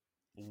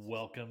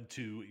Welcome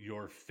to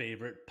your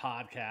favorite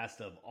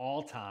podcast of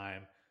all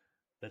time,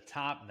 the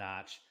top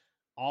notch,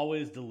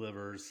 always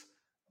delivers.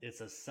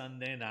 It's a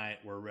Sunday night.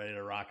 We're ready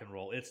to rock and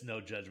roll. It's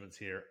No Judgments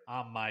here.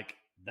 I'm Mike.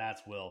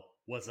 That's Will.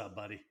 What's up,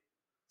 buddy?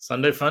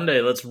 Sunday fun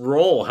day. Let's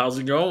roll. How's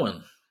it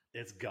going?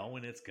 It's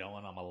going.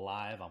 I'm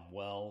alive. I'm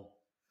well.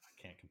 I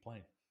can't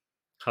complain.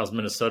 How's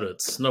Minnesota?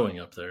 It's snowing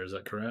up there. Is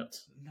that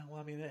correct? No,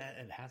 I mean,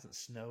 it hasn't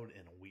snowed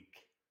in a week.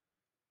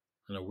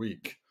 In a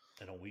week.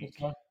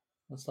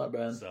 That's not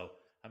bad. So,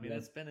 I mean,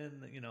 It's been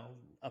in,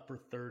 upper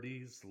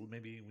 30s.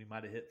 Maybe we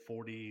might have hit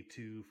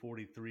 42,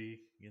 43,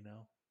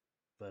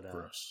 But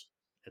gross.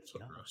 It's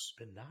gross.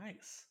 been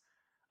nice.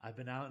 I've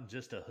been out in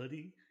just a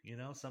hoodie,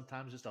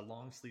 sometimes just a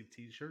long sleeve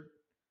t-shirt.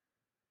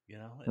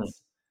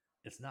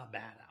 It's not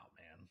bad out,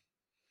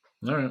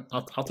 man. All right.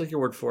 I'll take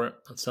your word for it.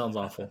 That sounds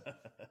awful.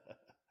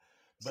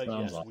 But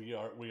yes,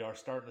 we are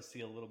starting to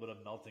see a little bit of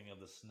melting of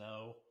the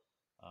snow.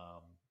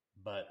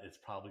 But it's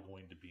probably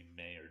going to be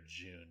May or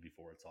June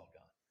before it's all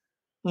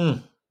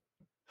gone.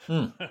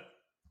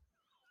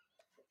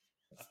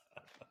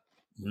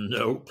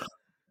 Nope.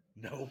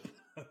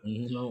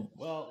 Nope.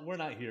 Well, we're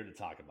not here to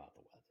talk about the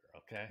weather,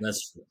 okay?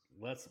 That's true.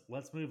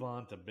 Let's move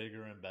on to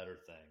bigger and better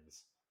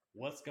things.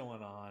 What's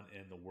going on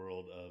in the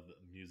world of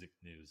music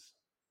news,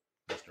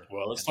 Mr.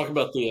 Well, let's talk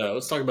about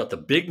the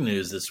big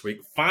news this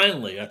week.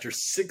 Finally, after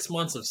 6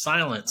 months of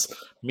silence,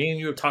 me and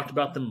you have talked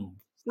about them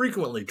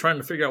frequently, trying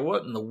to figure out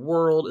what in the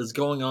world is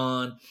going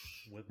on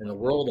in the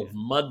world of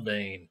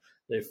Mudvayne.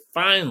 They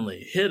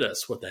finally hit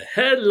us with a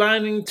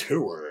headlining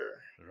tour.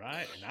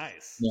 Right,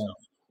 nice. Yeah,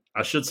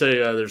 I should say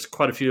there's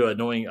quite a few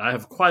annoying. I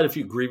have quite a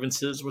few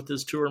grievances with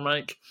this tour,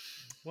 Mike.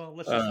 Well,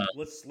 let's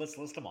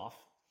list them off.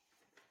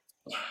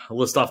 I'll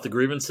list off the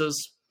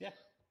grievances. Yeah.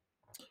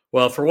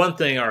 Well, for one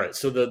thing, all right.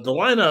 So the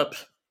lineup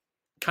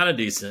kind of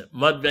decent.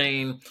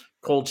 Mudvayne,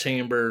 Cold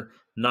Chamber,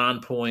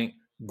 Nonpoint,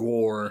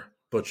 Gore,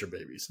 Butcher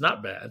Babies.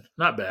 Not bad.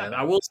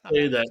 I will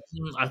say that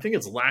I think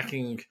it's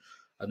lacking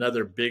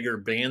another bigger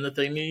band that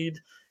they need,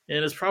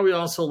 and it's probably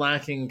also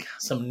lacking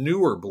some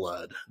newer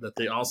blood that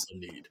they also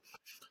need.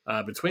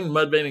 Between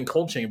Mudvayne and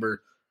Cold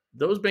Chamber,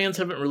 those bands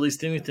haven't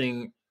released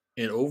anything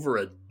in over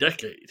a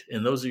decade,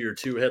 and those are your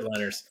two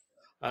headliners.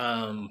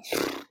 I'm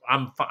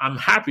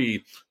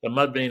happy that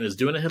Mudvayne is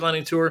doing a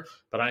headlining tour,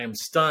 but I am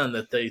stunned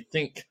that they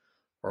think,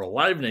 or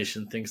Live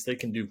Nation thinks, they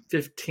can do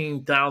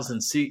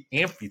 15,000 seat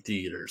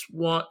amphitheaters.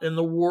 What in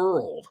the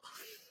world?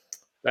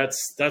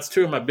 That's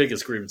two of my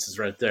biggest grievances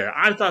right there.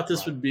 I thought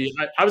this would be.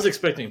 I was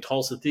expecting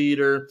Tulsa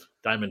Theater,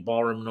 Diamond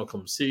Ballroom in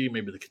Oklahoma City,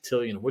 maybe the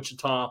Cotillion in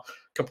Wichita, a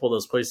couple of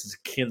those places in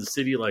Kansas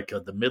City, like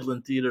the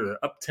Midland Theater or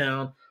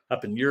Uptown,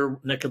 up in your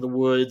neck of the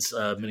woods,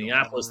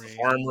 Minneapolis, the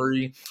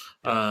Armory,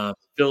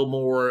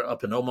 Fillmore,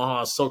 up in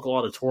Omaha, Sokol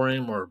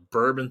Auditorium or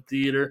Bourbon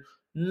Theater.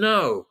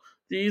 No,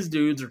 these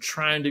dudes are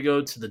trying to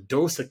go to the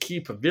Dosa Key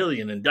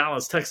Pavilion in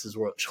Dallas, Texas,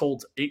 which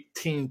holds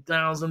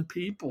 18,000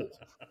 people.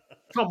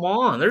 Come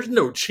on, there's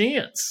no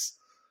chance.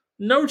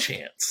 No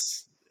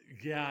chance.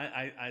 Yeah,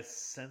 I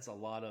sense a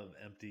lot of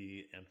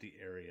empty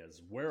areas.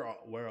 Where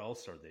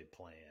else are they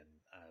playing?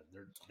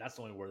 That's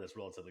the only where that's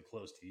relatively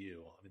close to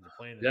you. I mean, they're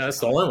playing. Yeah, that's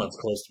the only one that's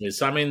close to me.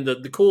 So I mean,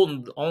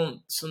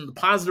 the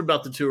positive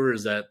about the tour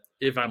is that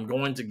if I'm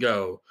going to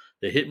go,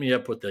 they hit me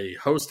up with a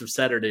host of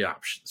Saturday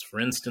options. For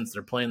instance,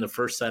 they're playing the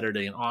first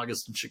Saturday in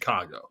August in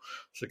Chicago.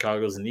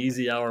 Chicago's an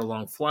easy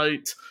hour-long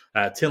flight.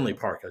 Tinley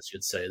Park, I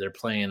should say. They're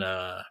playing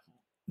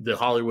the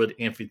Hollywood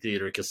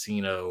Amphitheater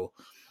Casino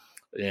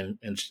in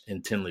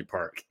Tinley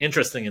Park.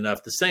 Interesting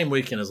enough, the same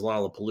weekend as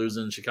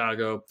Lollapalooza in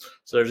Chicago.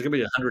 So there's going to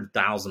be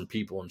 100,000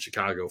 people in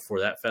Chicago for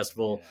that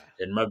festival.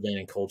 Yeah. And Mudvayne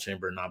and Cold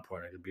Chamber and Nonpoint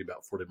are going to be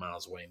about 40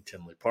 miles away in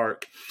Tinley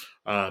Park.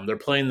 They're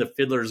playing the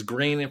Fiddler's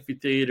Green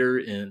Amphitheater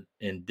in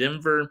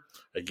Denver.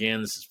 Again,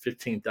 this is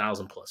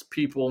 15,000 plus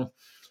people.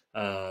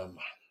 And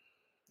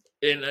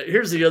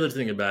here's the other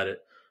thing about it.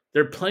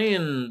 They're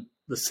playing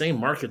the same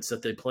markets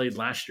that they played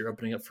last year,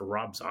 opening up for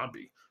Rob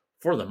Zombie.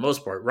 For the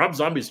most part, Rob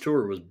Zombie's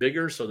tour was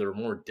bigger, so there were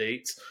more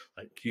dates.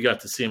 Like you got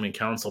to see him in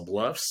Council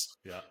Bluffs.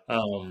 Yeah,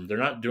 they're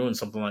not doing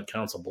something like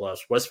Council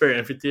Bluffs. West Ferry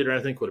Amphitheater, I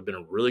think, would have been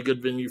a really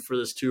good venue for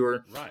this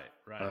tour.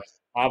 Right.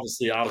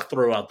 Obviously, I'll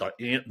throw out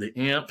the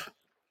amp.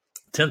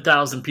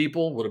 10,000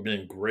 people would have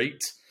been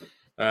great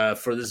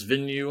for this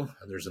venue.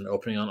 There's an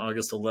opening on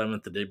August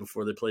 11th, the day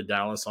before they play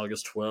Dallas,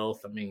 August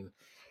 12th. I mean,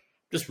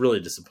 just really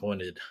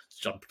disappointed.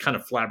 I'm kind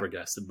of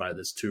flabbergasted by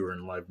this tour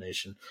in Live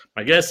Nation.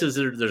 My guess is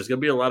there's going to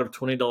be a lot of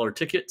 $20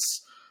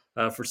 tickets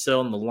for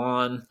sale on the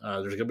lawn.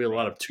 There's going to be a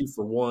lot of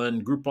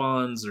 2-for-1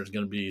 Groupons. There's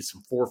going to be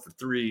some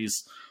 4-for-3s.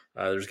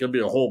 There's going to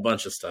be a whole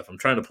bunch of stuff. I'm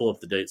trying to pull up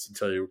the dates to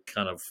tell you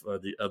kind of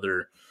the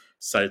other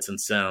sights and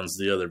sounds,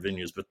 the other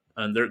venues. But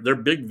they're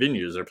big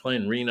venues. They're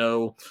playing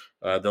Reno.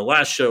 The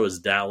last show is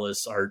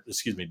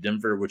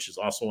Denver, which is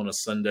also on a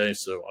Sunday.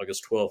 So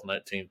August 12th,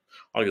 19th,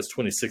 August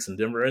 26th in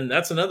Denver. And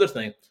that's another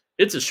thing.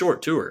 It's a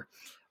short tour.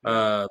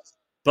 But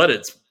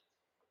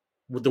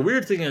the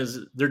weird thing is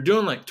they're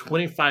doing like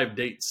 25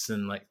 dates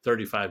in like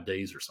 35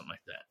 days or something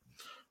like that.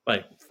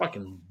 like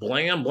fucking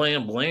blam,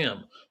 blam,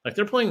 blam. Like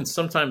they're playing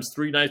sometimes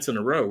 3 nights in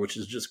a row, which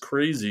is just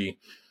crazy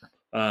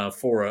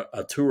for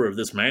a tour of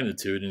this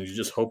magnitude. And you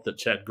just hope that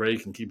Chad Gray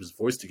can keep his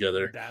voice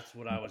together. That's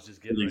what I was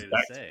just For getting these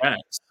ready to say.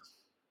 back-to-backs.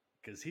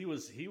 Because he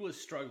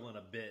was struggling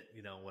a bit,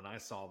 when I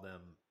saw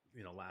them,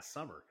 last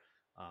summer.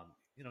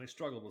 He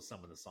struggled with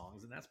some of the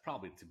songs, and that's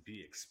probably to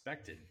be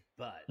expected.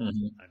 But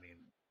Mhm. I mean,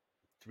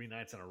 3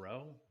 nights in a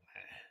row.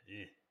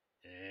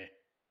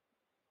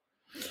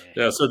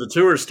 Yeah, so the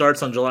tour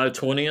starts on July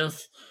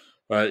 20th.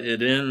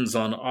 It ends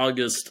on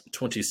August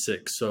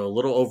 26th, so a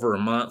little over a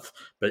month.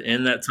 But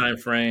in that time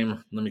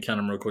frame, let me count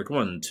them real quick.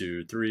 1,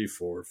 2, 3,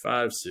 4,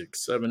 5,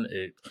 6, 7,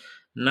 8,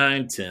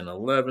 9, 10,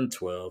 11,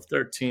 12,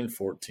 13,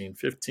 14,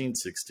 15,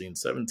 16,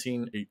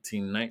 17,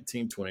 18,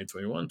 19, 20,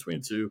 21,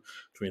 22,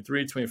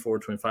 23, 24,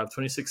 25,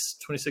 26,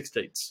 26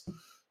 dates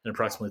in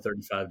approximately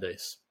 35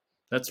 days.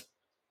 That's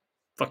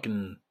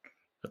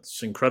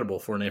incredible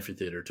for an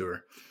amphitheater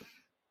tour.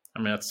 I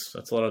mean, that's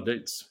a lot of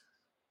dates.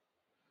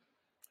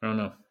 I don't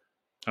know.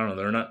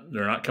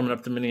 They're not coming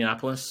up to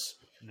Minneapolis.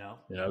 No.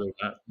 They're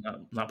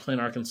not playing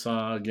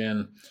Arkansas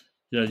again.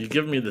 You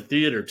give me the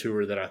theater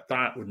tour that I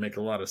thought would make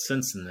a lot of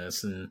sense in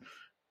this, and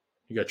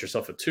you got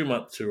yourself a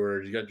 2-month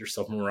tour. You got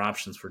yourself more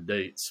options for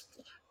dates.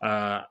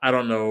 I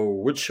don't know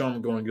which show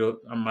I'm going to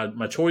go.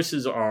 My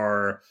choices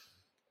are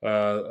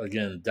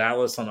again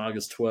Dallas on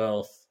August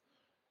 12th,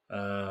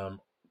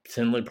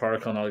 Tinley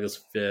Park on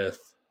August 5th,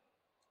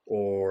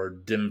 or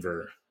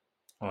Denver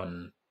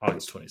on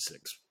August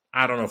 26th.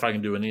 I don't know if I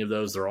can do any of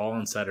those. They're all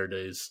on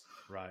Saturdays.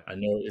 Right. I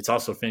know it's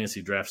also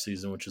fantasy draft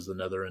season, which is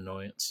another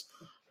annoyance.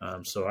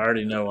 So I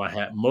already know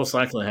I most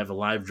likely have a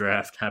live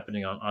draft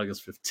happening on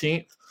August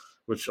 15th,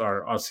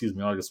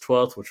 August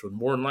 12th, which would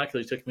more than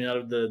likely take me out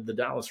of the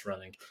Dallas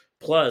running.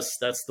 Plus,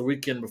 that's the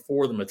weekend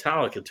before the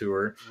Metallica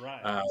tour.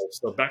 Right.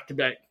 So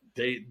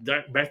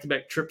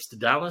back-to-back trips to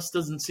Dallas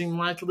doesn't seem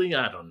likely.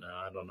 I don't know.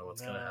 I don't know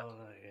what's going to happen.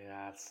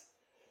 Yeah,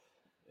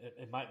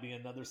 it might be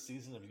another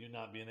season of you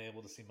not being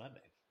able to see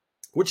Mudvayne.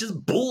 Which is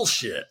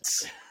bullshit.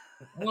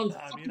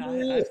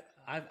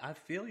 I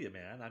feel you,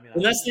 man.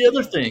 And that's the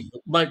other thing.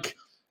 Like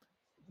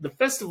the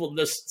festival,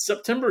 this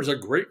September is a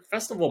great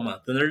festival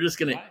month, and they're just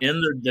going to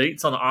end their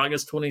dates on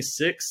August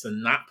 26th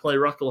and not play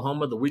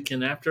Rocklahoma the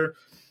weekend after,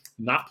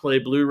 not play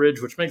Blue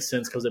Ridge, which makes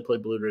sense because they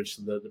played Blue Ridge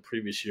the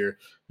previous year,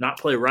 not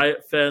play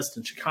Riot Fest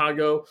in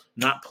Chicago,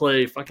 not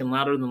play fucking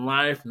Louder Than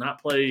Life, not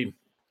play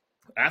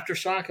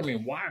Aftershock. I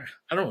mean, why?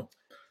 I don't know.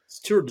 This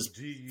tour just.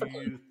 Do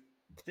you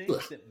think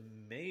that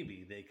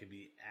maybe they could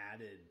be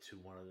added to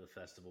one of the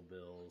festival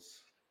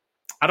bills?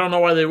 I don't know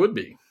why they would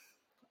be.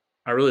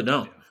 I really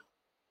don't.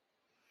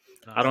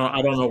 Yeah. I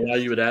don't know why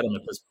you would add them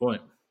at this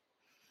point.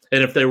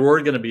 And if they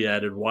were going to be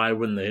added, why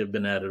wouldn't they have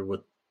been added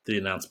with the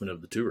announcement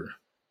of the tour?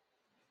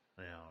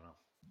 I don't know.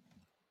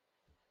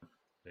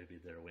 Maybe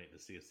they're waiting to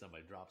see if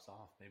somebody drops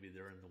off. Maybe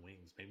they're in the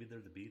wings. Maybe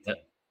they're the B team.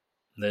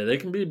 They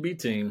can be a B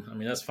team. I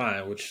mean, that's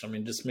fine. Which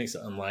just makes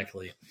it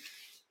unlikely.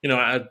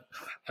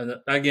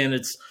 Again,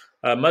 it's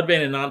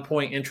Mudvayne and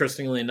Nonpoint.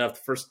 Interestingly enough,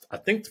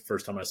 the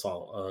first time I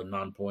saw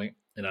Nonpoint,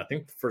 and I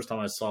think the first time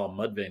I saw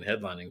Mudvayne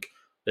headlining,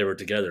 they were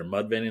together.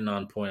 Mudvayne and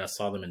Nonpoint. I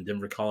saw them in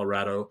Denver,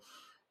 Colorado,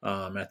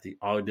 at the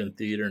Ogden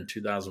Theater in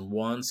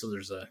 2001. So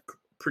there's a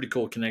pretty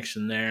cool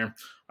connection there.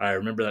 I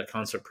remember that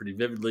concert pretty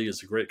vividly.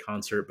 It's a great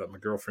concert, but my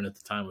girlfriend at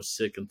the time was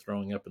sick and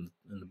throwing up in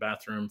the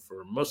bathroom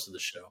for most of the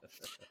show.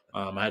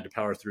 I had to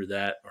power through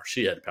that, or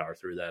she had to power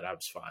through that. I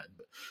was fine,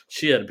 but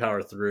she had to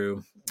power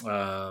through.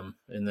 And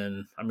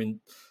then, and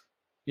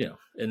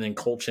then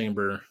Coal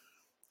Chamber,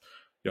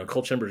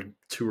 Coal Chamber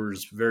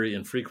tours very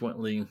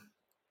infrequently.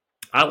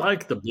 I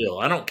like the bill.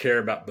 I don't care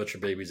about Butcher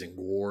Babies and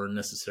Gore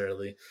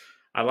necessarily.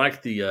 I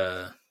like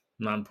the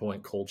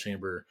Nonpoint Coal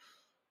Chamber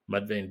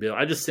Mudvayne bill.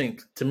 I just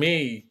think, to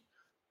me,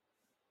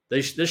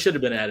 this should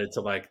have been added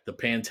to like the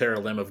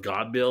Pantera Lamb of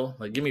God bill.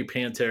 Like, give me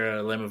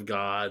Pantera, Lamb of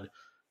God,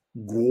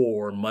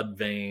 Gore,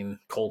 Mudvayne,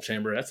 Coal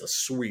Chamber. That's a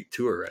sweet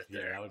tour right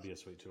there. Yeah, that would be a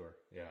sweet tour.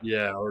 Yeah.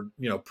 Yeah,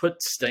 or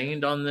put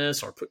Stained on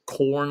this, or put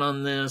Korn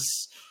on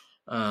this,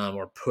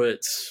 or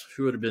put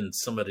who would have been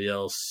somebody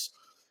else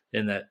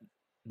in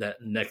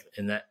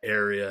that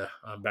area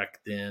back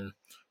then,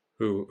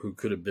 who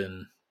could have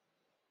been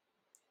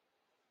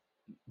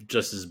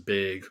just as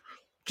big.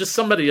 Just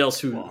somebody else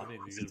who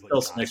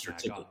sells an extra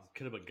ticket.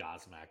 Could have put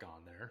Godsmack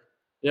on there.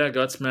 Yeah,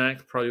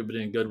 Godsmack probably would have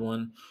been a good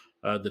one.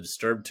 The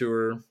Disturbed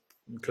tour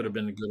could have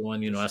been a good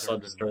one. I saw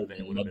Disturbed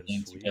and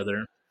Mudvayne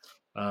together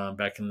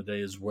back in the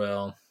day as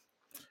well.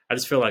 I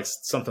just feel like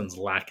something's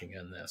lacking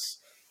in this.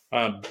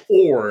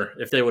 Or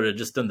if they would have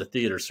just done the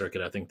theater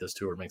circuit, I think this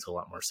tour makes a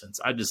lot more sense.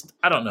 I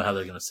don't know how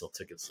they're going to sell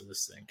tickets to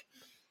this thing.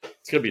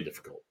 It's going to be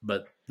difficult,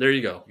 but there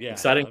you go. Yeah,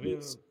 exciting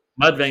news.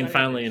 Mudvayne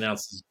finally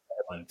announced his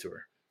headline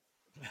tour.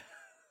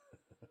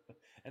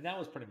 And that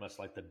was pretty much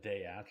like the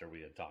day after we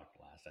had talked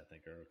last, I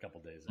think, or a couple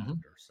days Mm-hmm.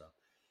 after. So,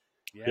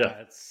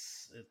 yeah,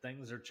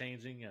 things are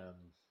changing.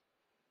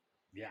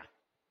 Yeah.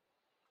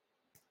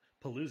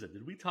 Palooza.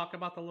 Did we talk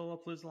about the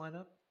Lollapalooza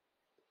lineup?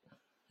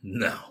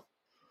 No.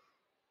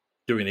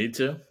 Do we need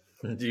to?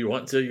 Do you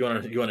want to? You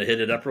want to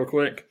hit it up real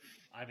quick?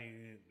 I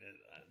mean,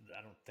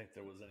 I don't think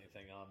there was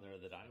anything on there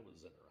that I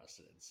was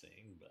interested in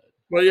seeing, but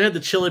Well, you had the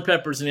Chili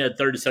Peppers and you had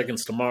 30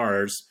 Seconds to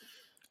Mars.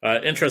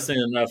 Interesting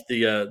enough,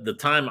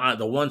 the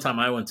one time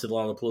I went to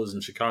Lollapalooza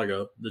in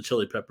Chicago, the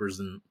Chili Peppers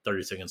and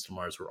 30 Seconds to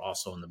Mars were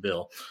also in the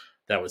bill.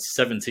 That was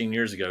 17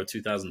 years ago,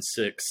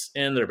 2006,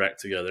 and they're back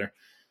together.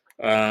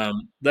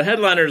 The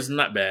headliner is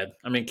not bad.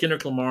 I mean,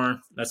 Kendrick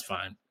Lamar, that's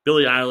fine.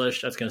 Billie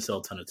Eilish, that's going to sell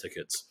a ton of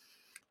tickets.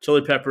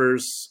 Chili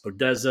Peppers,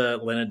 Odessa,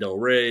 Lana Del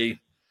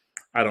Rey.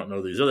 I don't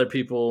know these other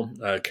people.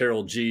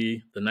 Carol G,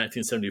 the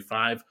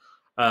 1975.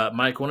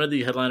 Mike, one of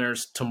the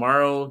headliners,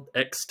 Tomorrow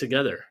X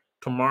Together.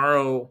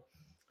 Tomorrow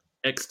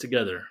X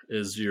Together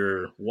is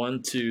your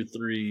 1, 2,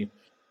 3,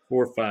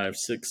 4, 5,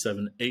 6,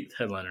 7, 8th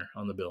headliner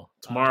on the bill.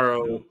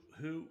 Tomorrow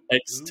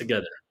X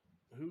Together.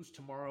 Who's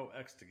Tomorrow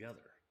X Together?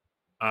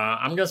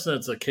 I'm guessing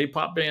it's a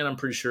K-pop band. I'm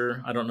pretty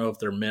sure. I don't know if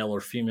they're male or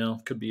female.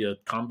 Could be a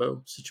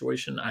combo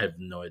situation. I have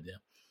no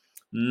idea.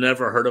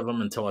 Never heard of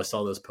them until I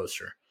saw this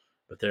poster.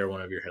 But they're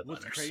one of your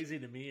headliners. What's crazy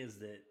to me is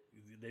that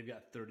they've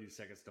got 30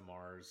 Seconds to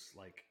Mars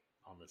like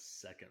on the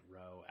second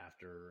row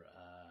after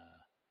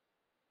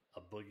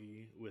a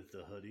Boogie with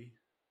the Hoodie.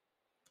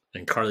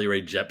 And Carly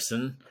Rae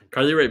Jepsen.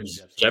 Carly Rae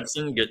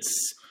Jepsen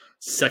gets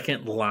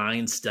second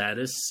line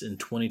status in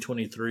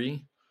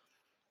 2023.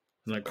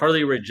 Like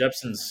Carly Rae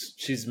Jepsen's,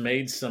 she's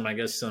made some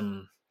good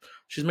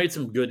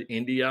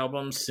indie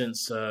albums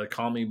since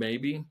Call Me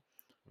Maybe.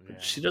 Yeah.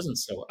 She doesn't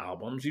sell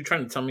albums. You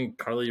trying to tell me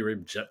Carly Rae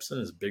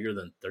Jepsen is bigger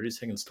than 30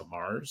 Seconds to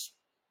Mars?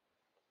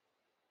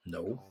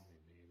 No. Call Me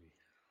Maybe.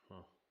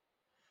 Huh.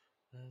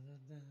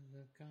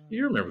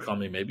 You remember Call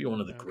Me Maybe, one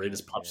of the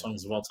greatest pop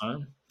songs of all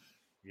time?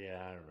 Yeah,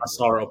 I remember. I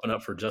saw her open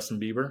up for Justin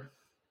Bieber.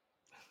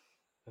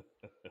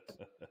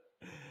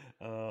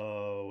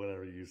 Oh,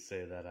 whenever you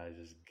say that, I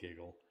just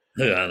giggle.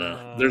 Yeah, I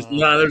know. There's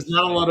not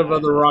a lot of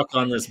other rock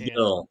on this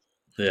bill.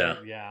 Yeah.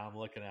 Yeah, I'm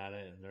looking at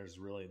it, and there's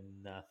really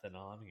nothing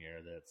on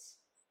here that's.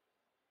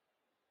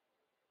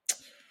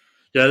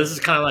 Yeah, this is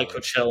kind of like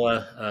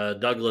Coachella.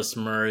 Douglas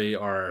Murray,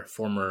 our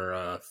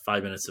former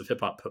 5 Minutes of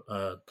Hip Hop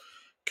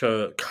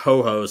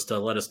co-host,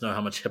 let us know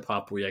how much hip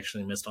hop we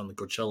actually missed on the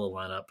Coachella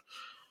lineup.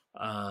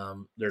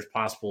 It's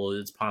possible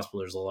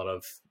there's a lot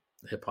of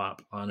hip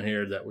hop on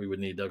here that we would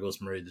need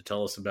Douglas Murray to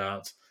tell us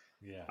about.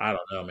 Yeah, I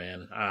don't know,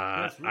 man.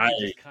 It's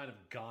really just kind of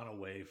gone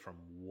away from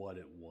what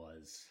it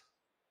was,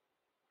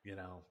 you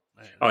know.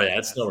 Oh yeah,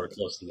 it's nowhere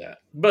close to that.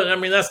 But I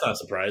mean, that's not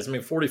surprising. I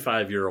mean,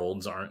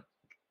 45-year-olds aren't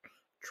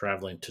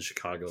traveling to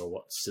Chicago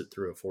to sit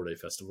through a 4-day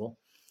festival.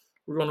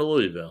 We're going to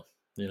Louisville,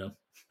 you know.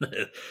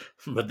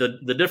 But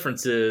the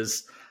difference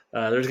is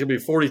there's going to be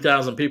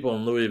 40,000 people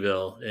in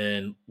Louisville,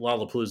 and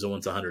Lollapalooza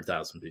wants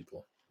 100,000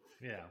 people.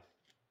 Yeah,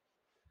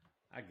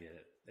 I get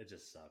it. It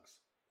just sucks.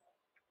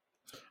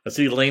 I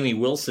see Lainey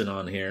Wilson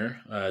on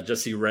here.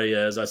 Jessie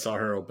Reyes, I saw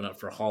her open up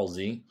for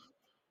Halsey.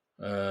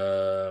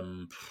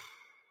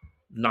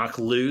 Knock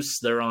Loose,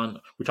 they're on.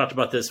 We talked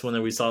about this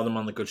when we saw them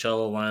on the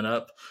Coachella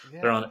lineup.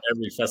 Yeah. They're on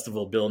every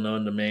festival bill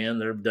known to man.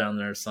 They're down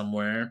there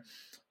somewhere.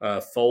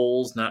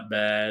 Foles, not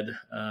bad.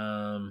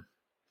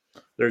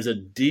 There's a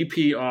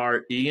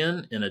DPR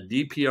Ian and a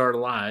DPR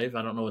Live.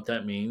 I don't know what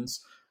that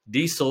means.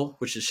 Diesel,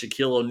 which is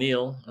Shaquille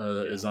O'Neal,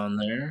 is on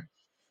there.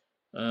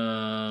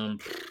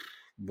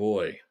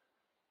 Boy.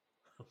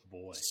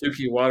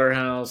 Suki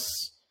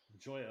Waterhouse.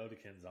 Joy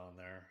Odekin's on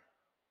there.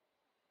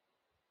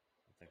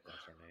 I think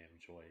that's her name.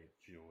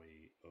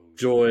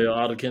 Joy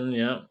Odekin,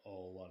 yeah.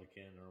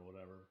 Odekin or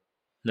whatever.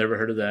 Never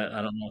heard of that.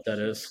 I don't know what that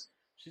is.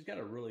 She's got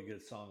a really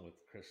good song with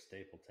Chris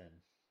Stapleton.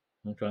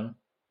 Okay.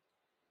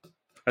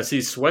 I see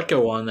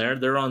Sweco on there.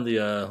 They're on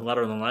the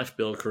Louder Than Life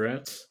bill,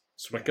 correct?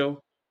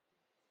 Sweco?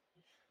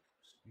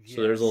 Yes.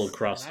 So there's a little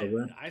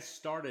crossover. I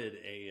started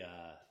a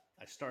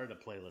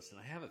playlist, and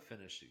I haven't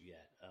finished it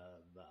yet,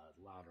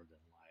 Louder Than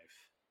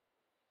Life.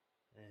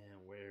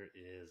 And where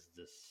is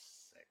the Sweco?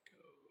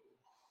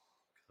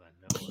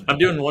 I'm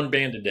doing one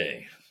band a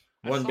day.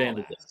 One band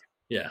a day.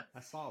 Yeah.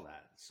 I saw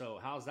that. So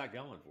how's that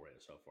going for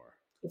you so far?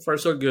 So far,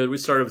 so good. We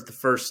started with the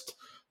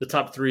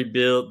top three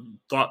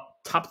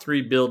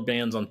build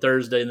bands on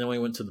Thursday, and then we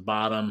went to the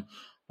bottom,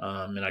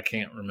 and I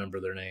can't remember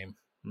their name.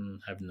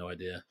 I have no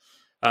idea.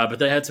 But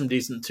they had some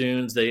decent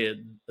tunes. It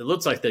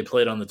looks like they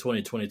played on the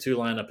 2022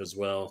 lineup as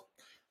well.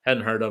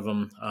 Hadn't heard of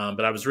them,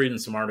 but I was reading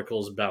some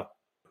articles about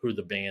who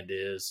the band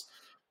is,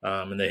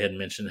 and they had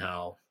mentioned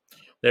how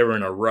they were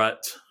in a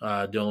rut,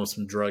 dealing with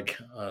some drug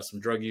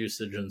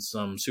usage and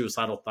some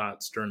suicidal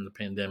thoughts during the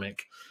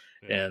pandemic.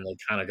 Yeah. And they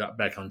kind of got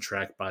back on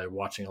track by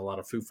watching a lot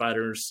of Foo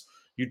Fighters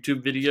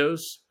YouTube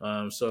videos.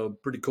 So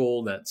pretty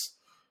cool that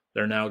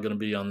they're now going to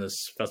be on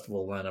this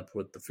festival lineup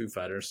with the Foo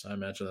Fighters. I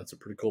imagine that's a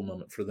pretty cool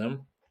moment for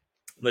them.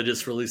 They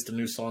just released a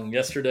new song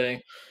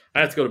yesterday. I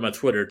have to go to my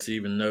Twitter to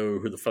even know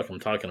who the fuck I'm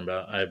talking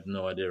about. I have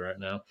no idea right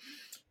now.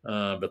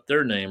 But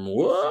their name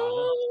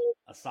was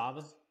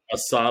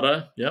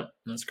Asada. Yep,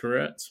 that's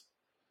correct.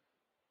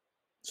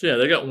 So yeah,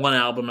 they got one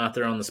album out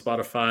there on the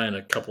Spotify and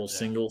a couple of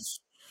singles.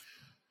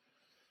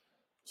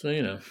 So,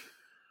 you know.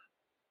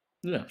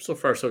 Yeah, so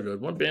far so good.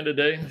 One band a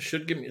day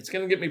should give me. It's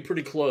going to get me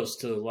pretty close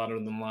to Louder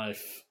Than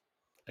Life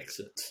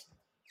exit.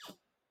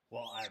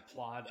 Well, I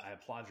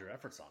applaud your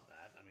efforts on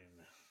that. I mean,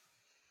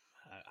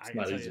 I It's can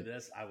not tell easy. you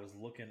this. I was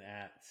looking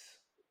at,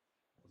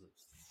 was it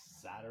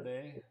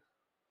Saturday?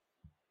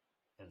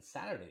 And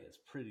Saturday is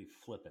pretty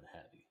flippin'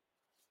 heavy.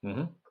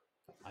 Mm-hmm.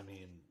 I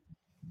mean,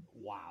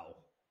 wow.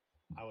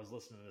 I was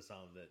listening to some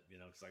of it,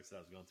 because like I said,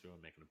 I was going through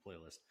and making a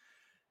playlist.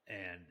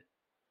 And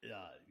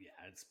yeah,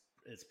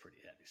 it's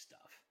pretty heavy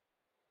stuff.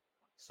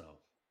 So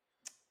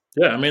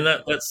Yeah, I mean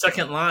that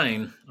second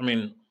line. I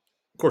mean,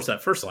 of course,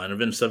 that first line,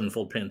 "Avenged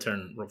Sevenfold,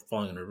 Pantera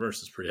Falling in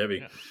Reverse," is pretty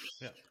heavy.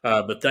 Yeah.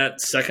 But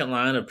that second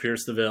line of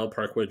 "Pierce the Veil,"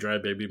 "Parkway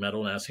Drive," "Baby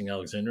Metal," and "Asking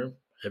Alexandria,"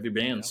 heavy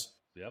bands.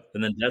 Yep.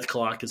 And then "Death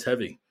Clock" is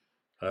heavy.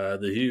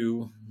 The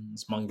Hue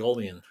is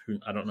Mongolian. Who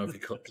I don't know if you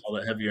call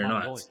that heavy or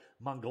not.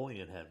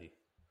 Mongolian heavy.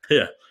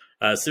 Yeah.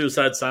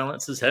 Suicide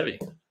Silence is heavy.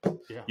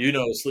 Yeah. You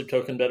know Sleep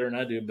Token better than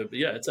I do, but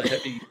yeah, it's a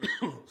heavy,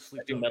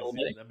 heavy metal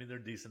day. I mean, they're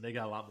decent. They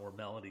got a lot more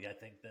melody, I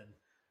think, than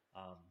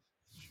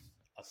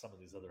some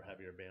of these other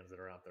heavier bands that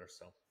are out there.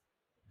 So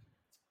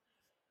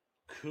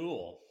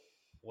cool.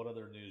 What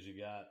other news you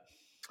got?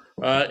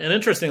 An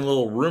interesting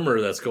little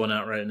rumor that's going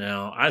out right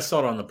now. I saw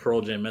it on the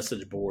Pearl Jam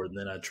message board, and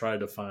then I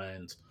tried to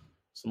find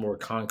some more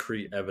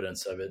concrete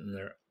evidence of it, and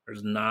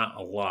there's not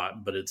a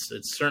lot, but it's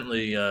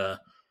certainly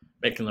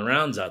making the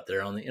rounds out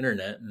there on the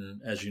internet.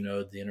 And as you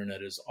know, the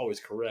internet is always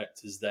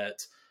correct. Is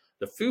that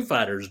the Foo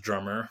Fighters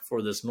drummer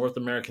for this North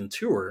American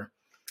tour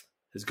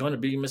is going to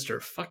be Mr.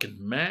 fucking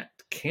Matt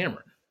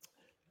Cameron?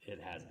 It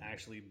has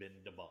actually been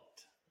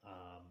debunked.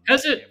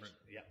 Has it?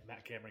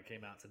 Matt Cameron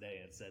came out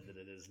today and said that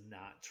it is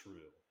not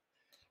true.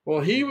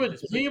 Well, he could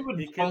be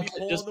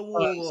pulling the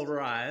wool over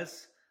our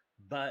eyes,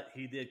 but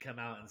he did come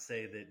out and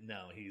say that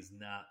no, he's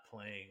not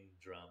playing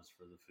drums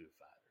for the Foo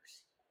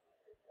Fighters.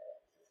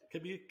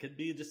 Could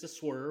be just a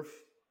swerve.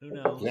 Who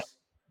knows? Yeah.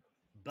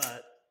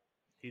 But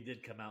he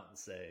did come out and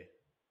say,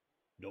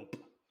 "Nope,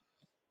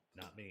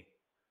 not me."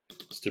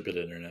 Stupid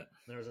internet.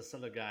 There was this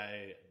other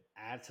guy,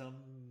 Atom,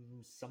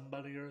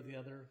 somebody or the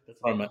other. That's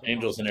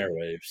Angels and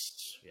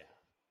Airwaves. Yeah.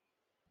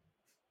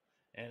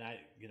 And I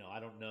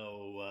don't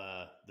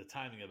know the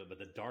timing of it, but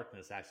the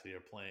Darkness actually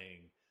are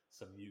playing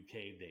some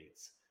UK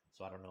dates.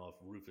 So I don't know if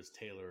Rufus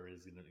Taylor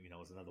is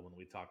another one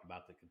we talked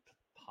about that could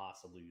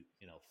possibly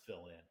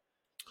fill in.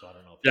 So I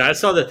don't know. Yeah, I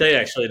saw that they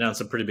actually announced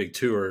a pretty big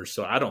tour.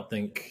 So I don't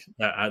think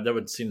that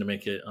would seem to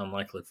make it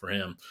unlikely for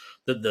him.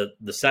 The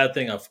sad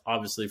thing,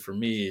 obviously for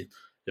me,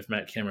 if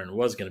Matt Cameron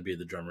was going to be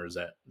the drummer, is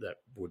that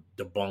would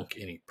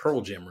debunk any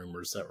Pearl Jam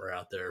rumors that were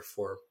out there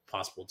for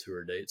possible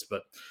tour dates.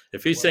 But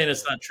if he's saying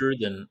it's not true,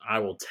 then I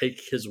will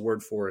take his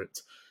word for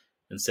it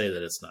and say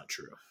that it's not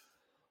true.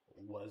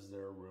 Was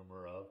there a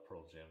rumor of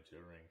Pearl Jam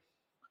touring?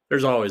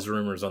 There's always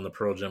rumors on the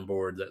Pearl Jam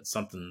board that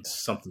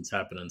something's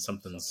happening,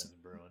 something's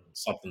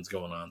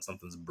going on,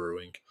 something's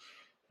brewing.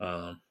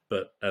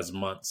 But as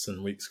months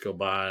and weeks go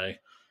by,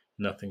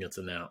 nothing gets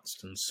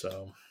announced, and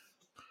so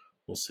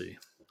we'll see.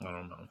 I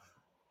don't know.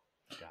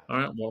 All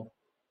right, well,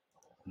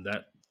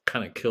 that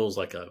kind of kills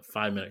like a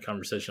 5-minute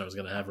conversation I was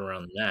going to have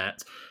around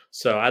that.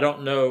 So I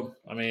don't know.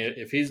 I mean,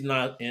 if he's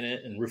not in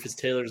it and Rufus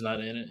Taylor's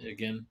not in it,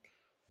 again,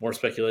 more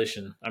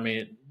speculation. I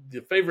mean,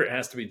 the favorite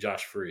has to be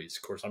Josh Freese.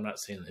 Of course, I'm not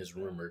seeing his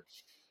rumor.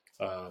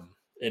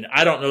 And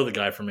I don't know the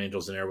guy from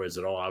Angels and Airwaves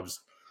at all. I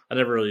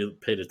never really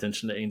paid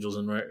attention to Angels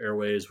and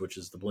Airwaves, which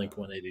is the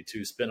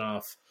Blink-182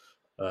 spinoff,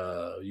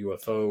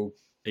 UFO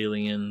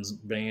aliens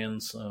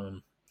bands.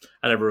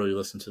 I never really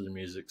listened to the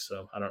music,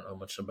 so I don't know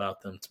much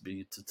about them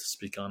to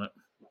speak on it.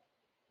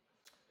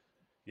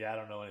 Yeah, I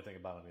don't know anything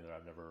about them either.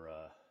 I've never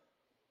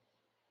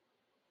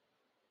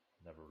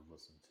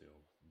listened to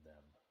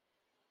them.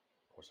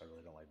 Of course, I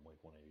really don't like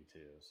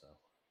Blink-182, so.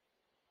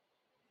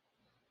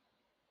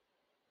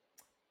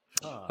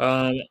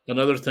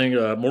 Another thing,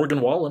 Morgan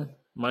Wallen,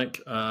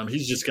 Mike,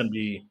 he's just going to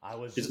be.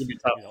 He's going to be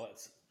top.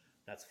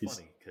 That's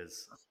funny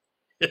because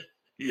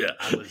yeah,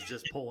 I was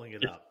just pulling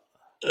it up.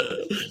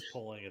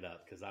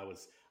 Because I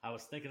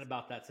was thinking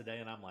about that today,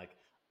 and I'm like,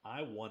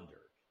 I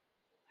wondered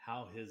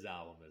how his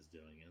album is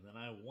doing, and then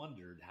I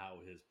wondered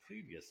how his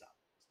previous album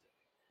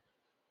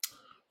was doing.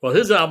 Well,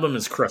 his album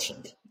is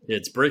crushing.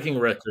 It's breaking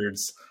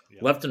records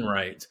left and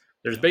right.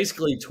 There's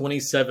basically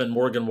 27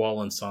 Morgan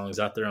Wallen songs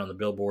out there on the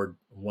Billboard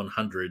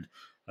 100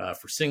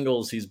 for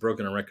singles. He's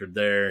broken a record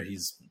there.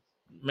 He's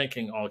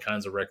making all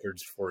kinds of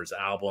records for his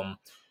album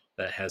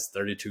that has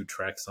 32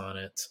 tracks on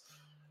it.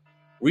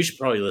 We should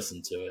probably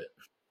listen to it.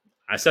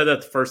 I said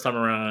that the first time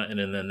around,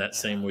 and then that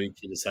same week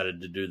he decided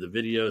to do the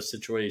video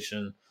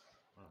situation.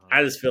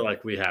 I just feel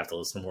like we have to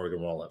listen to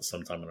Morgan Wallen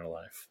sometime in our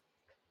life.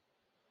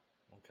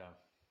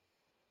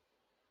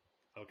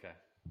 Okay.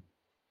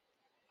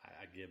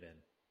 I give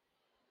in.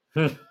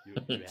 You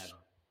have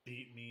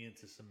beat me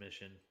into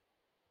submission.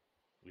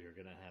 We are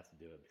going to have to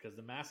do it because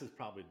the masses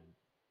probably,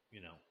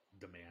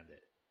 demand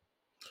it.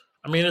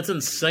 I mean, it's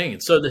insane.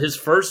 So his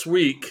first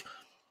week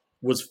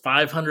was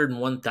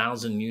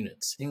 501,000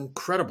 units.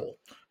 Incredible.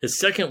 His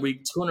second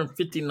week,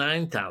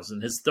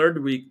 259,000. His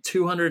third week,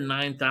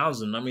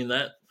 209,000. I mean,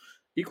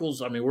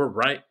 equals, I mean, we're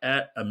right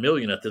at 1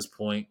 million at this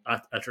point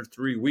after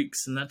 3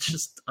 weeks, and that's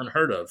just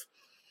unheard of.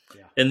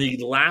 Yeah. In the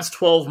last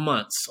 12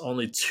 months,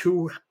 only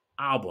 2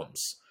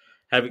 albums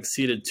have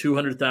exceeded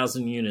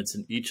 200,000 units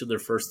in each of their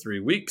first 3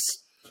 weeks,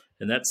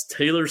 and that's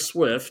Taylor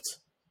Swift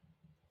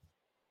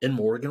and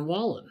Morgan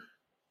Wallen.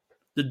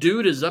 The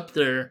dude is up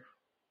there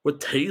with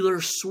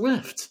Taylor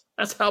Swift.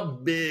 That's how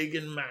big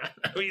and I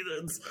mean,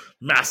 it's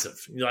massive.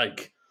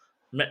 Like,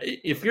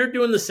 if you're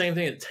doing the same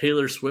thing that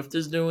Taylor Swift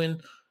is doing,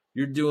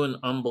 you're doing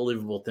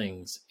unbelievable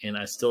things, and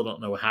I still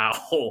don't know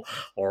how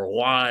or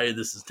why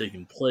this is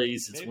taking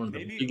place. It's one of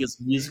the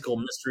biggest musical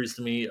mysteries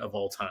to me of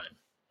all time.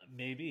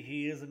 Maybe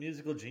he is a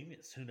musical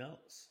genius. Who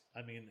knows?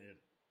 I mean,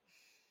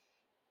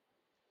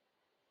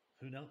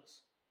 who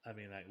knows? I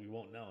mean, we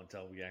won't know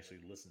until we actually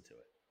listen to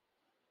it.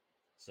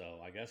 So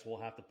I guess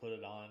we'll have to put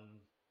it on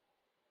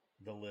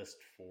the list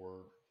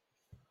for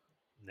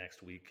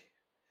next week.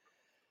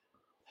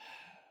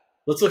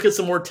 Let's look at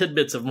some more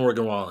tidbits of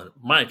Morgan Wallen.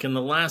 Mike, in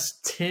the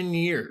last 10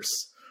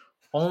 years,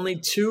 only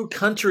 2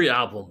 country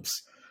albums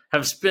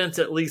have spent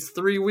at least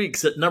 3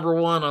 weeks at number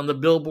 1 on the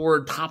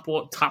Billboard top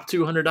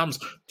 200 albums.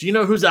 Do you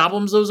know whose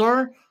albums those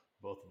are?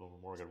 Both of them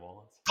are Morgan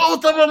Wallen's.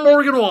 Both of them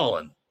Morgan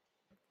Wallen.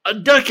 A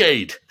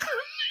decade.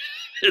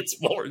 It's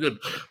Morgan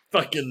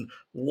fucking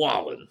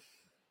Wallen.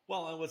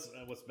 Well, and what's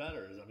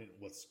better is, I mean,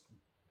 what's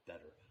better?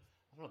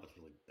 I don't know if it's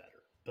really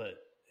better, but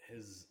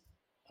his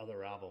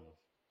other album,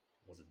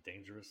 was it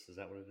Dangerous? Is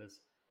that what it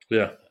is?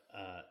 Yeah.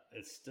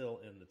 It's still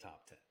in the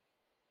top 10.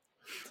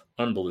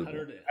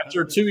 Unbelievable.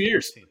 After 2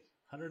 years.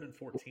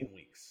 114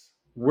 weeks.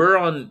 We're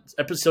on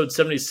episode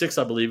 76,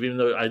 I believe, even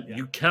though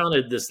you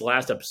counted this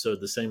last episode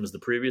the same as the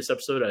previous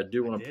episode. I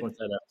do want to point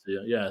that out to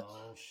you. Yeah.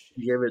 Oh,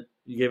 shit.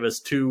 You gave us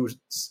 2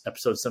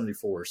 episode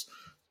 74s.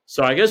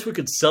 So I guess we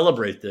could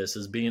celebrate this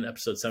as being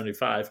episode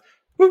 75.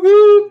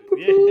 Woo-hoo!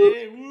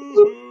 Yay,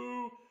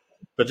 woo-hoo!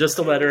 But just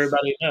to let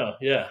everybody know,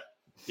 yeah.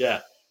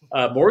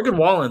 Morgan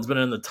Wallen's been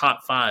in the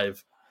top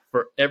 5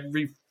 for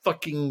every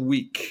fucking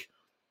week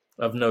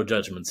of No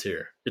Judgments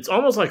Here. It's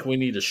almost like we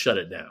need to shut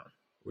it down.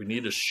 We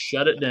need to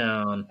shut it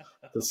down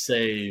to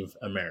save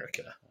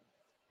America.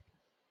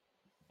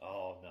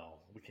 Oh no,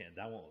 we can't.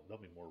 There'll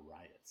be more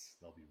riots.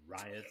 There'll be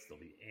riots.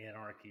 There'll be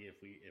anarchy if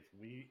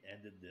we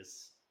ended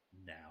this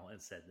now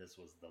and said this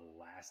was the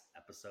last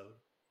episode.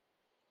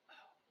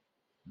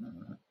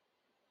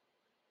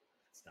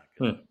 It's not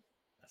good.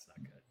 That's not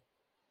good.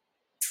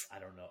 I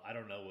don't know. I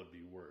don't know what would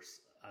be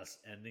worse, us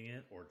ending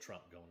it or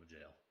Trump going to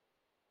jail.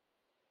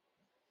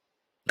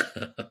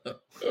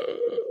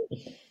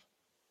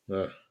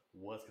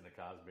 What's going to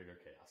cause bigger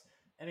chaos?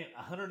 Anyway,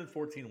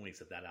 114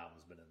 weeks if that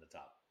album's been in the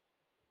top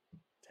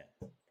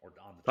 10 or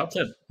on the top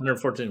 10.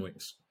 114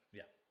 weeks.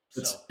 Yeah,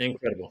 it's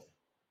incredible.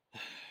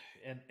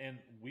 And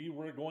we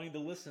were going to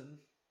listen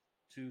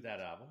to that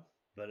album,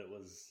 but it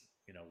was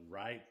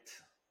right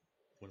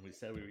when we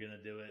said we were going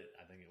to do it.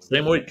 I think it was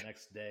same week. The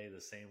next day,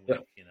 the same week.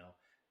 Yeah.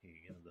 The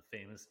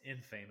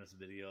infamous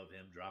video of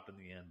him dropping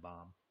the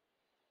N-bomb.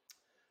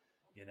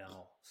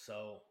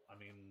 So, I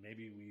mean,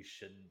 maybe we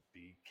shouldn't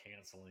be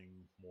canceling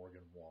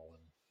Morgan Wallen.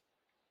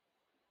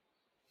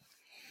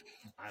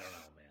 I don't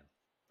know, man.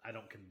 I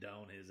don't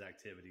condone his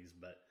activities,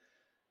 but,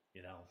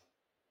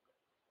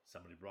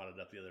 somebody brought it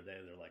up the other day.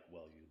 They're like,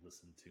 well, you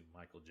listen to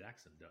Michael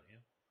Jackson, don't you?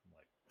 I'm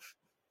like,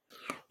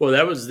 well,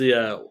 that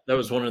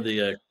was one of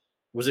the,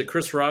 was it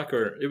Chris Rock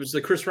it was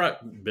the Chris Rock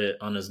bit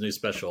on his new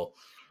special.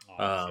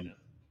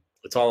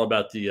 It's all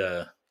about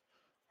the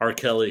R.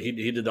 Kelly.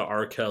 He did the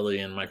R. Kelly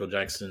and Michael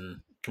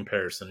Jackson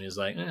comparison. He's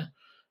like,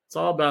 it's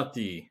all about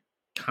the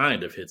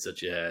kind of hits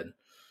that you had.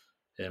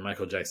 And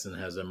Michael Jackson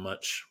has a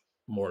much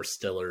more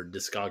stellar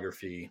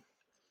discography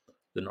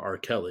than R.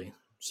 Kelly.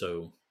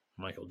 So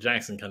Michael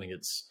Jackson kind of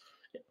gets,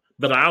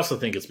 but I also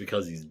think it's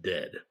because he's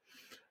dead.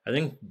 I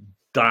think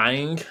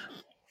dying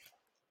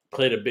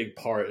played a big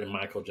part in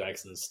Michael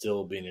Jackson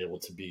still being able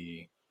to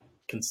be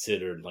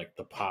considered like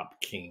the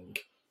pop king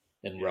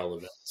and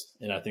relevant.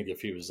 And I think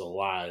if he was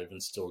alive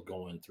and still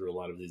going through a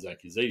lot of these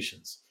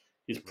accusations,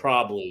 he's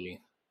probably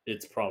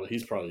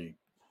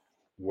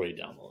way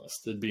down the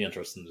list. It'd be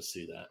interesting to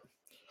see that.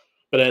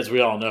 But as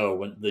we all know,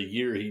 when the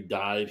year he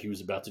died, he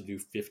was about to do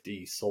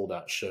 50 sold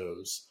out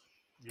shows.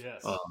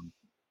 Yes.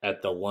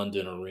 At the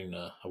London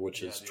Arena,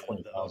 which is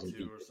 20,000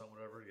 people. Or something,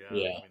 whatever.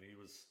 Yeah. I mean,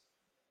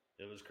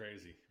 it was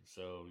crazy.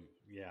 So,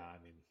 yeah,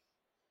 I mean,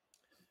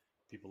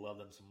 people love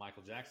them some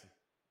Michael Jackson.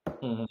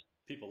 Mm-hmm.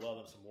 People love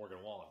them some Morgan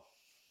Wallen.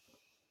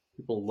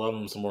 People love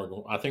him some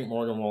Morgan. I think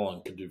Morgan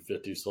Wallen could do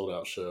 50 sold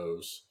out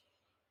shows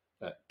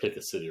at pick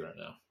a city right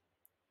now.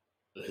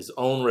 His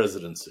own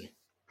residency.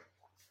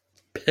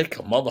 Pick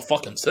a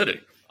motherfucking city.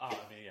 I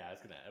mean, yeah,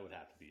 it would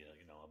have to be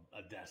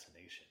a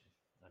destination.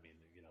 I mean,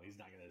 he's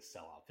not going to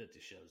sell out 50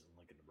 shows in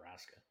Lincoln,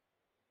 Nebraska.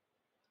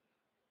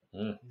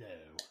 No.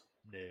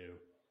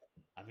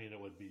 I mean, it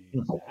would be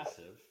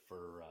massive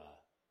for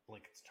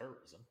Lincoln's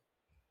tourism,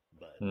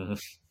 but yeah.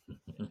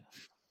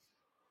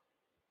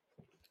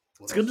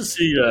 It's good to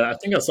see. I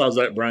think I saw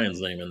Zach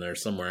Bryan's name in there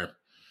somewhere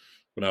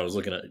when I was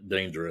looking at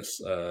Dangerous.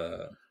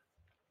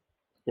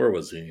 Where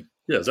was he?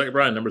 Yeah, Zach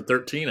Bryan, number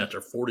 13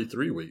 after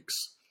 43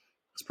 weeks.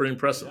 That's pretty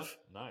impressive.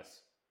 Yeah,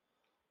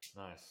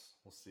 nice.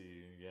 We'll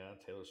see. Yeah,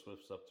 Taylor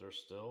Swift's up there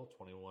still,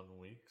 21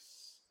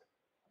 weeks.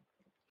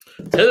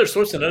 Taylor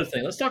Swift's another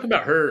thing. Let's talk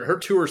about her. Her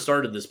tour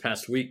started this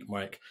past week,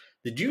 Mike.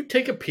 Did you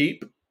take a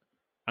peep?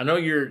 I know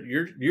you're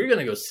going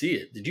to go see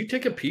it. Did you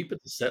take a peep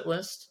at the set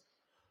list?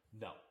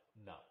 No,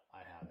 I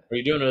haven't. Are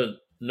you doing a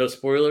no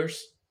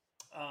spoilers?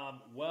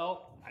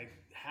 Well, I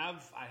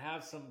have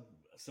some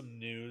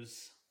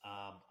news.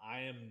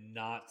 I am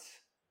not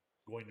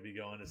going to be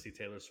going to see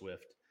Taylor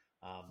Swift.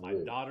 My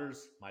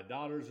daughters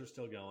are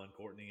still going.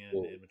 Courtney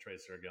and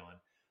Matrace are going.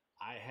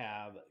 I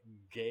have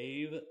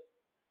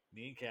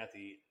me and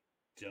Kathy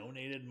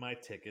donated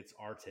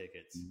our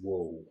tickets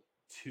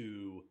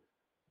to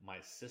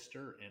my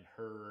sister and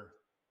her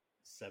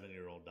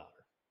 7-year-old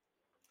daughter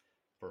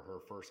for her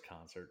first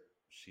concert.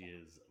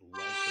 She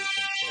loves her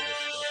some Taylor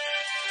Swift.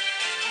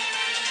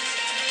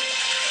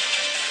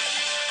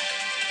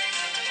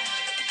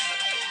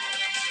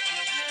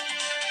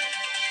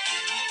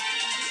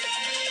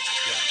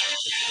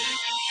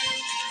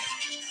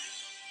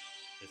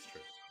 It's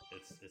true.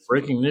 It's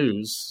Breaking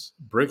news,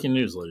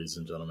 ladies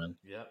and gentlemen.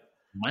 Yep.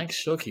 Mike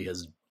Shoki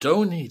has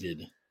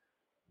donated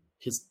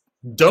his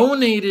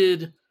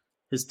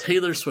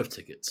Taylor Swift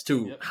tickets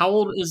to how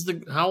old? She is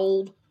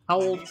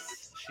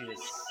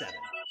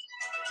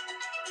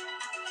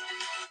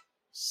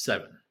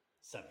 7.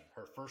 7.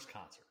 Her first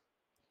concert.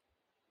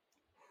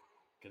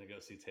 Gonna go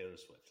see Taylor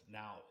Swift.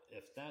 Now,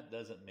 if that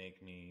doesn't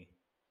make me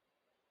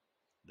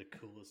the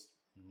coolest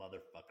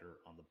motherfucker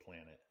on the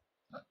planet.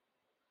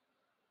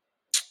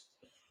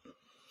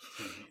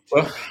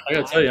 Well, I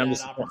gotta tell you, I'm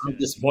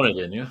disappointed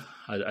in you.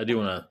 I do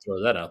want to throw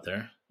that out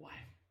there. Why?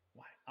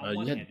 On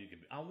one hand, you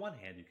can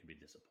be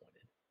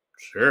disappointed.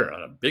 Sure,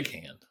 on a big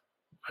hand,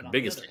 my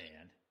biggest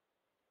hand.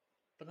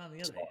 But on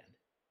the other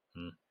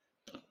hand,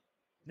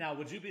 now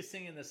would you be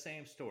singing the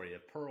same story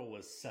if Pearl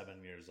was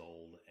 7 years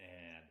old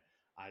and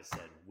I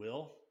said,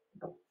 "Will,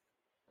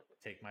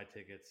 take my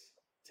tickets,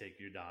 take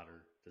your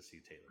daughter to see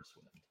Taylor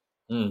Swift"?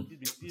 You'd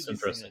be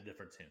singing a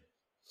different tune.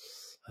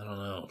 I don't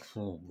know.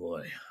 Oh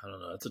boy, I don't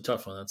know. It's a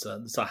tough one. It's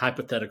a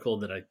hypothetical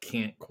that I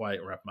can't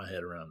quite wrap my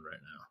head around right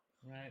now.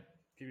 Right.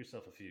 Give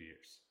yourself a few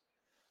years.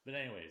 But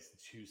anyways,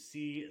 to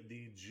see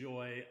the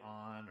joy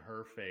on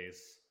her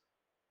face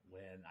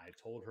when I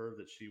told her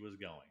that she was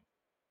going.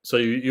 So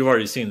you've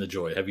already seen the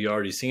joy. Have you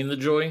already seen the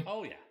joy?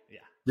 Oh yeah.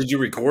 Did you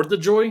record the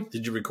joy?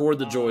 Did you record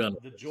the joy on?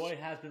 The joy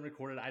has been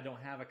recorded. I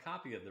don't have a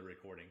copy of the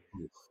recording,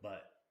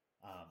 but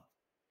I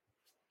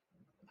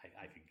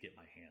could get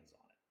my hands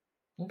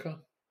on it. Okay.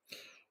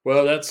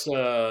 Well, that's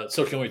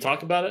so. Can we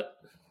talk about it?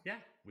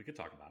 Yeah, we could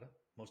talk about it.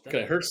 Most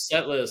definitely. Okay, her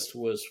set list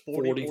was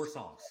 44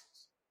 songs.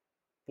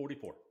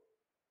 44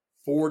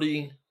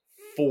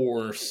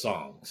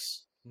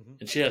 songs,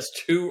 and she has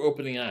 2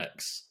 opening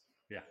acts.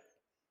 Yeah.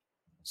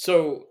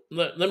 So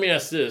let me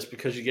ask this,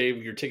 because you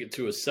gave your ticket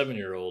to a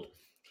 7-year-old.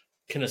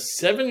 Can a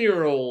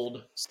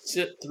 7-year-old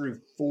sit through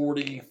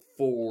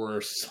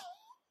 44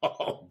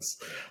 songs?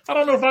 I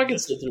don't know if I can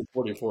sit through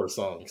 44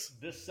 songs.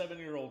 This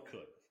 7-year-old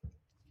could.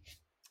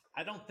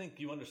 I don't think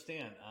you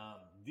understand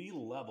the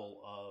level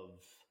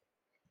of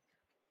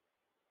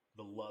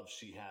the love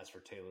she has for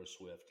Taylor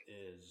Swift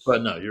is.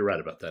 But no, you're right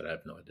about that. I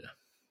have no idea.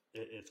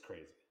 It's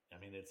crazy. I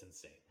mean, it's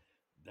insane.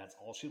 That's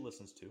all she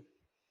listens to.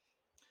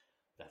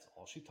 That's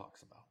all she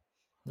talks about.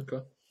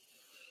 Okay.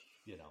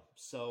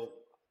 So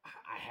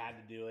I had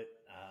to do it.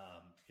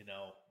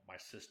 My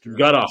sister. You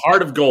got a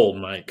heart of gold,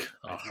 Mike.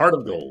 Heart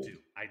of gold.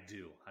 I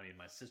do. I mean,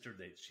 my sister,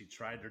 she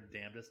tried her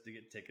damnedest to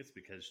get tickets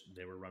because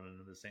they were running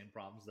into the same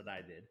problems that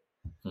I did.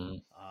 Mm-hmm.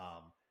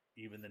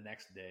 Even the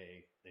next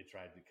day, they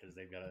tried, because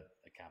they've got a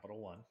Capital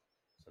One.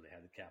 So they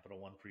had the Capital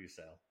One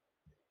pre-sale.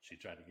 She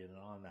tried to get in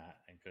on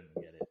that and couldn't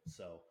get it.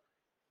 So,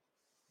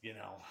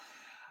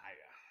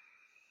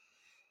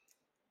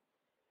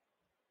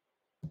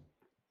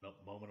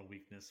 moment of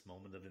weakness,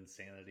 moment of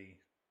insanity.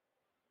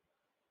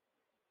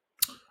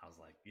 I was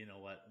like, you know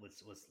what?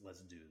 Let's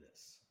do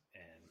this.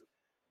 And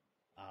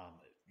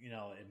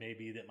it may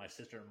be that my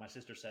sister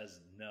says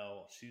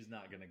no, she's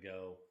not going to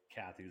go.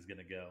 Kathy's going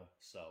to go.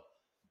 So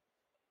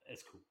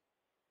it's cool.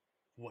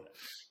 Whatever.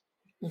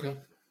 Okay.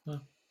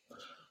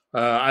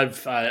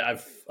 I've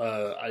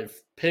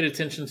paid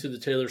attention to the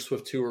Taylor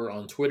Swift tour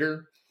on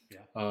Twitter.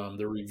 Yeah.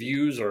 The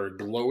reviews are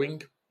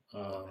glowing,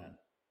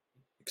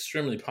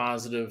 extremely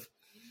positive.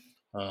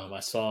 I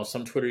saw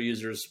some Twitter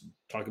users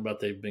talk about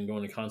they've been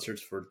going to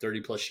concerts for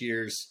 30 plus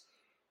years.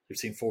 They've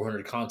seen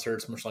 400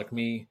 concerts, much like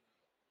me.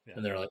 Yeah.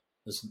 And they're like,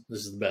 this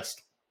is the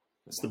best.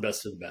 It's the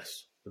best of the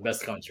best. The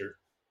best concert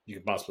you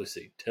could possibly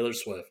see. Taylor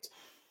Swift,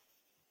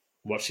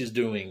 what she's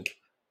doing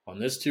on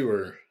this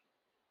tour,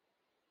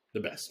 the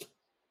best.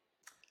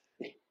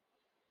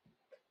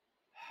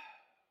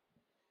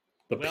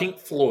 Pink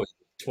Floyd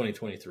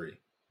 2023.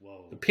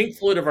 Whoa. The Pink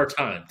Floyd of our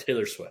time,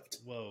 Taylor Swift.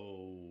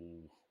 Whoa.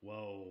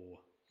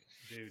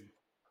 Dude.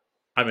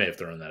 I may have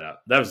thrown that out.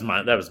 That was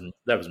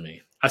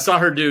me. I saw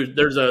her do.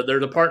 There's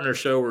a partner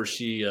show where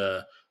she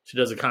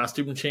does a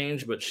costume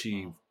change, but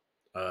she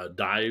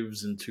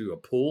dives into a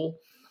pool,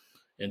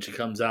 and she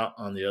comes out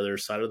on the other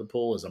side of the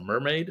pool as a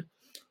mermaid.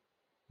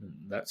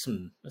 That's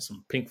some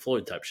Pink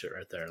Floyd type shit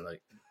right there.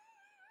 Like,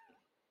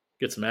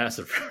 get some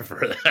acid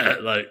for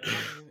that. Like,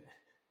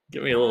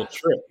 give me a little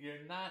trip.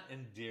 You're not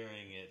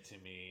endearing it to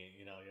me.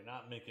 You're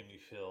not making me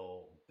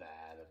feel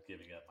bad of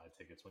giving up my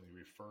tickets when you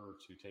refer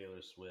to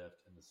Taylor Swift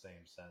in the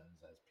same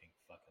sentence as Pink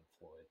fucking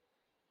Floyd.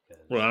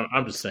 Well,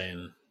 I'm just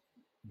saying,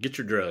 get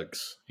your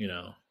drugs. If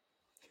you're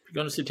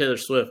going to see Taylor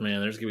Swift,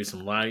 man, there's going to be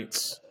some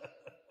lights,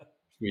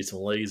 there's going to be some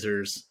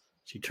lasers.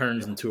 She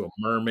turns into a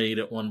mermaid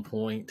at one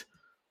point.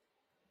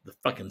 The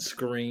fucking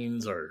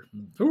screens are,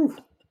 whew,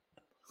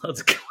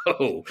 let's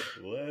go.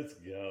 Let's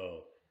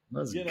go.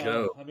 Let's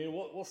go. I mean,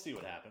 we'll see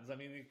what happens. I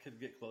mean, it could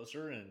get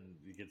closer, and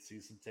you could see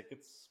some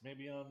tickets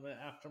maybe on the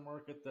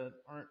aftermarket that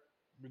aren't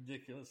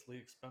ridiculously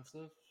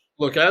expensive.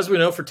 Look, as we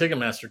know for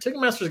Ticketmaster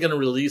is going to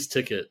release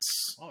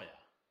tickets. Oh yeah,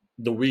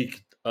 the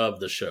week of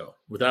the show,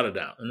 without a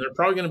doubt, and they're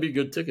probably going to be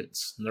good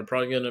tickets, and they're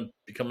probably going to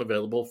become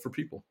available for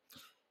people.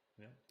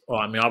 Yeah. Well,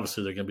 I mean,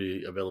 obviously they're going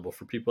to be available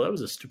for people. That was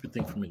a stupid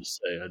thing for me to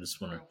say. I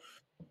just want to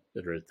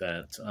iterate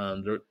that.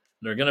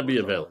 They're going to be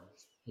available,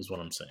 is what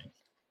I'm saying.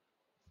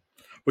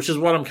 Which is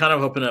what I'm kind of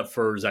hoping up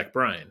for Zach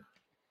Bryan.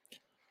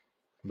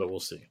 But we'll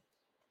see.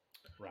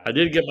 Right. I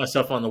did get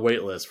myself on the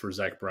wait list for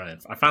Zach Bryan.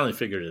 I finally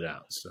figured it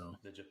out. So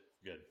did you?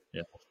 Good.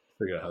 Yeah.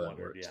 Figured out how that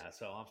works. Yeah,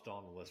 so I'm still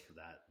on the list for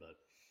that, but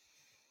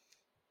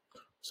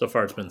so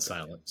far it's been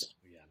silence.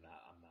 Yeah,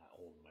 I'm not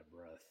holding my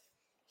breath.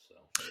 So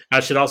I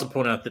should also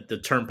point out that the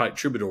Turnpike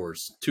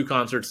Troubadours 2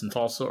 concerts in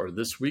Tulsa are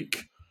this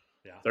week.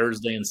 Yeah.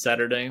 Thursday and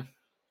Saturday.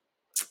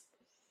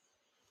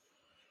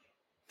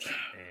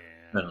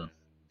 And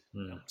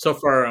so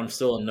far, I'm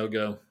still a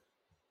no-go.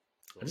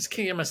 I just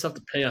can't get myself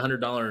to pay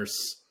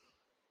 $100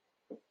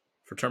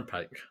 for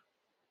Turnpike.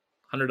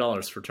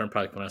 $100 for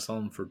Turnpike when I saw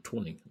them for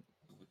 $20.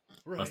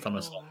 Right. Last time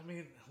I saw them. I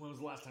mean, when was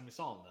the last time you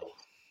saw them, though?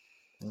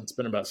 Well, it's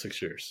been about 6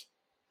 years.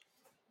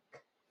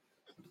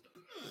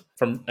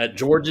 At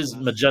George's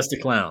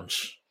Majestic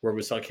Lounge, where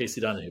we saw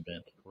Casey Donahue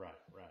band. Right.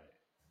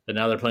 But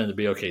now they're playing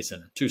the BOK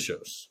Center. 2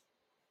 shows.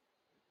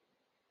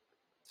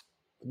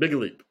 Big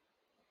leap.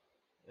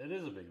 It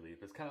is a big leap.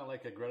 It's kind of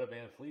like a Greta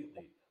Van Fleet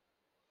leap.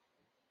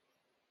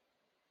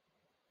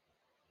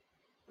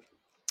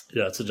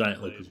 Yeah, it's a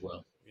giant leap as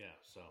well. Yeah,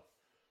 so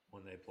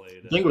when they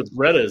played... The thing with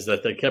Greta is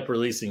that they kept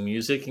releasing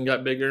music and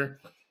got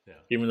bigger, yeah.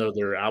 Even though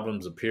their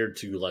albums appeared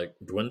to like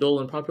dwindle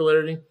in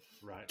popularity.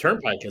 Right.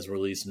 Turnpike has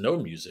released no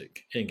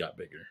music and got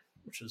bigger,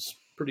 which is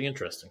pretty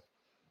interesting.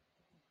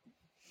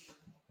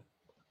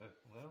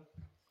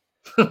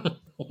 Well,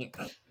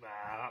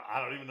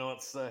 I don't even know what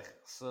to say.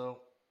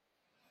 So...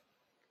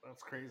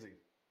 that's crazy.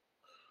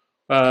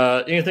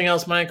 Anything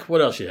else, Mike?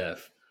 What else you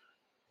have?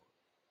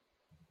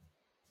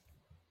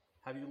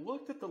 Have you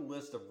looked at the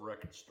list of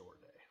Record Store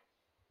Day?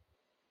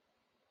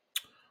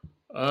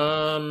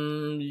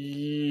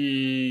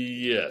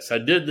 Yes, I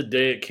did the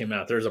day it came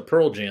out. There's a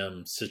Pearl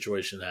Jam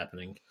situation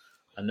happening.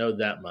 I know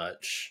that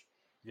much.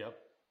 Yep.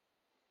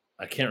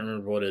 I can't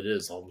remember what it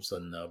is all of a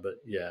sudden though, but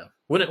yeah.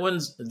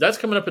 When's that's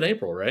coming up in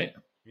April, right?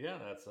 Yeah,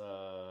 that's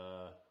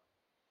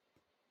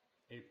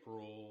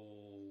April.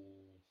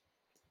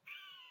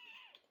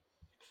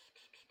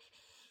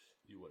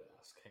 You would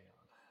ask. Hang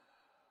on.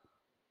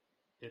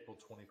 April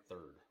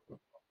 23rd.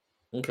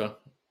 Okay.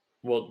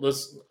 Well,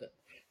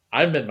 I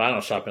haven't been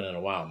vinyl shopping in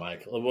a while,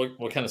 Mike.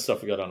 What kind of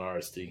stuff we got on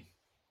RSD?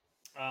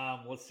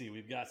 Let's see.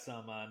 We've got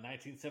some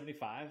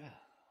 1975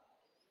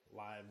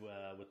 live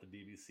with the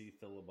BBC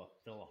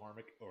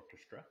Philharmonic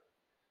Orchestra.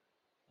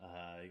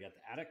 You got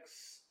the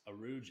Attics,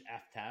 Arouge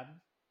Aftab,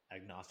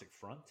 Agnostic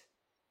Front,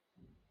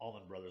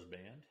 Allman Brothers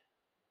Band,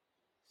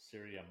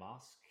 Syria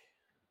Mosque.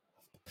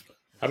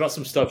 How about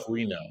some stuff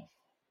we know?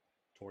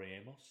 Tori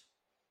Amos.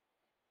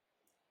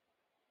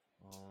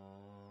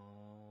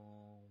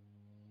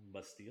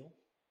 Bastille.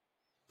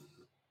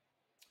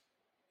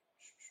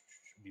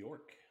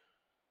 Bjork.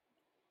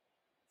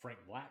 Frank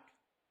Black.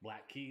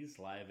 Black Keys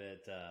live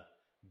at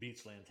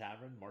Beachland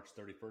Tavern, March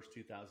 31st,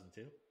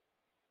 2002.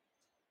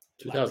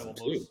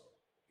 2002?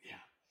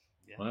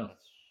 Yeah. Wow.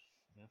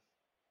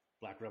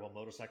 Black Rebel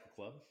Motorcycle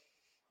Club.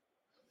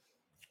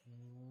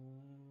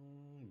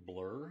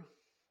 Blur.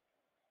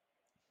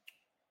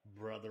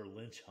 Brother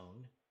Lynch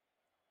Hung.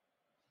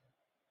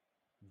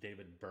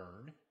 David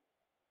Byrne.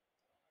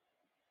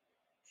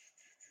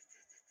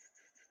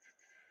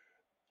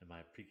 Am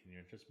I piquing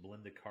your interest?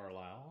 Belinda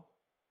Carlisle.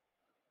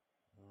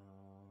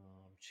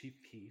 Chief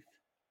Keef.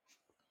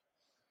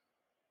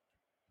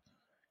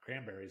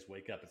 Cranberries,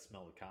 Wake Up and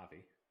Smell the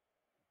Coffee.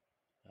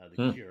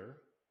 The Cure.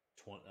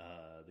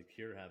 The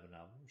Cure have an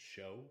album,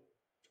 Show,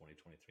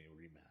 2023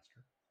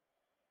 remaster.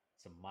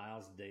 Some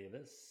Miles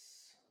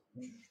Davis.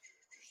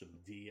 Some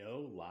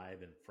Dio,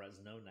 live in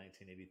Fresno,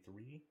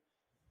 1983.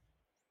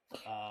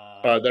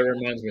 That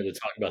reminds me to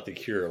talk about The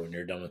Cure when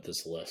you're done with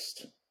this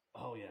list.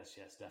 Oh, yes,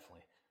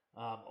 definitely.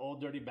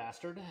 Old Dirty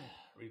Bastard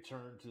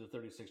returned to the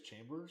 36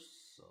 Chambers,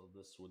 so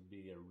this would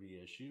be a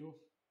reissue.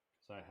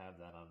 So I have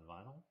that on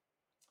vinyl.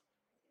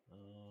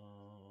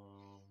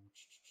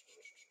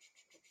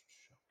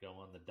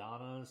 Going the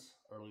Donnas,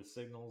 Early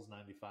Signals,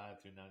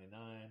 95 through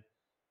 99.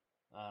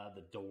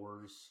 The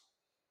Doors,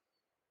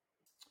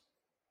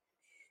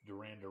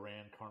 Duran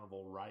Duran,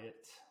 Carnival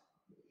Riot,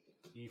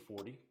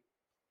 E40.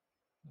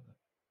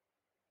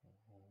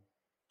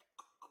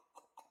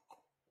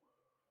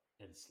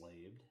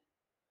 Enslaved,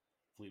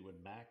 Fleetwood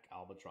Mac,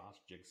 Albatross,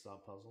 Jigsaw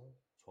Puzzle,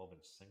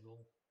 12-inch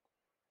single,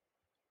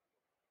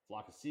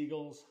 Flock of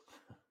Seagulls.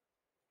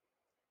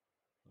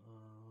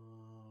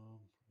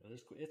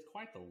 It's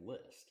quite the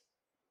list.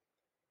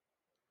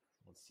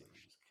 Let's see.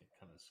 Just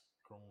kind of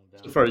scrolling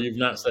down. So far, you've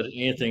not said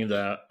anything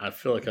that I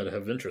feel like I'd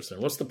have interest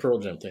in. What's the Pearl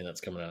Jam thing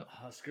that's coming out?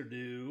 Husker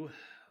Du.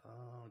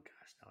 Oh,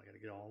 gosh. Now I got to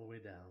get all the way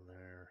down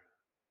there.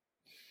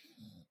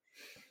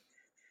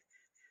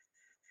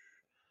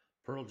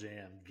 Pearl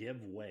Jam, Give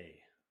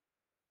Way.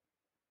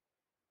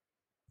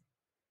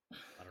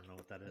 I don't know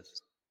what that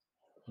is.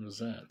 What is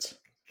that?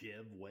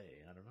 Give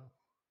Way. I don't know.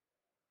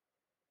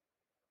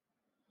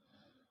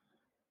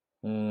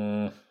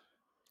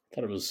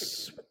 Thought it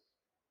was.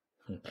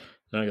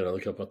 Now I gotta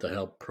look up what the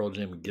hell Pearl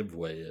Jam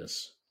Giveaway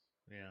is.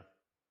 Yeah.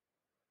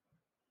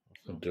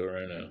 I'll do it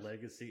right now.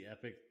 Legacy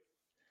Epic.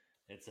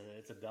 It's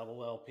a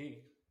double LP.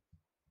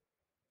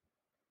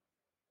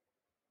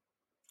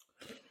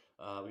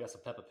 We got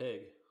some Peppa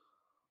Pig.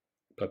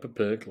 Peppa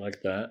Pig,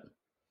 like that.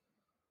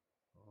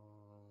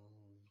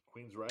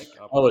 Queensryche.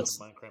 Oh,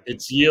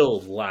 it's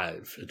Yield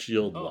Live. It's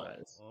Yield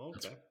Live. Oh,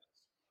 okay.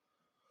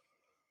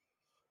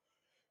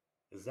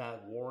 Does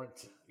that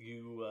warrant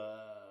you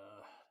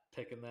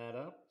picking that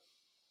up?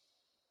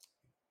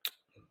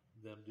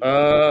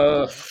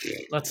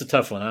 That's a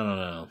tough one. I don't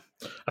know.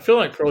 I feel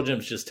like Pearl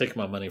Jam's just taking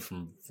my money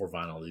for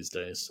vinyl these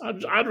days.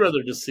 I'd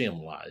rather just see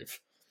them live.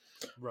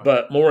 Right.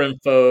 But more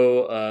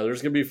info.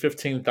 There's going to be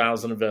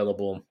 15,000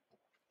 available.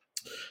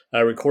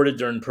 Recorded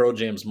during Pearl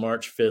Jam's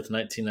March 5th,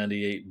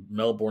 1998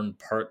 Melbourne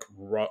Park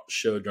Rock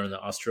show during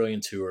the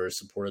Australian tour,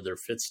 supported their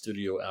fifth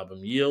studio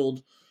album,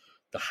 Yield.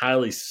 The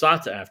highly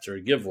sought-after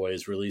Giveaway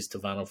is released to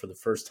vinyl for the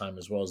first time,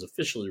 as well as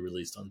officially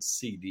released on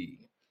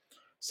CD.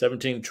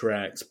 17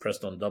 tracks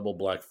pressed on double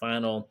black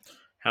vinyl,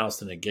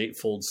 housed in a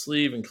gatefold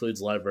sleeve,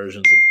 includes live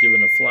versions of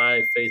Given a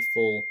Fly,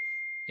 Faithful,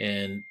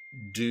 and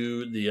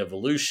Do the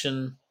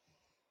Evolution.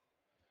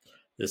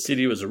 The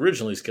CD was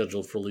originally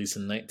scheduled for release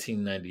in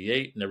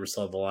 1998, never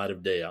saw the light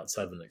of day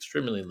outside of an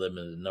extremely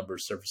limited number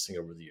surfacing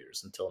over the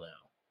years until now.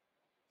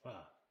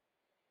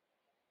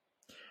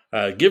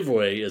 Wow.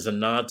 Giveaway is a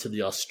nod to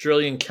the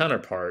Australian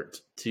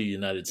counterpart to the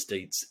United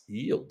States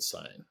yield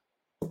sign.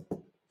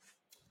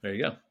 There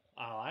you go.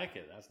 I like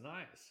it. That's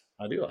nice.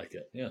 I do like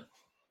it. Yeah.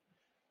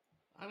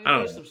 I mean,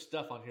 there's some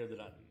stuff on here that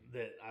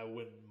I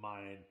wouldn't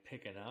mind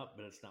picking up,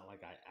 but it's not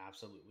like I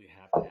absolutely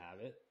have to have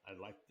it. I'd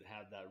like to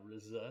have that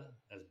RZA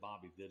as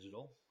Bobby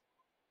Digital.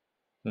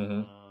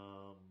 Mm-hmm.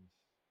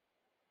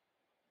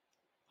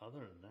 Other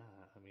than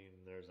that, I mean,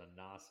 there's a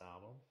Nas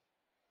album,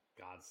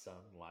 God's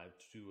Son Live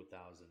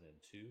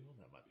 2002.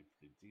 That might be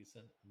pretty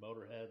decent.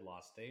 Motorhead,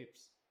 Lost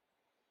Tapes.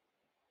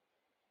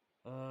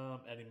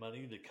 Eddie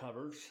Money, the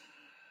covers.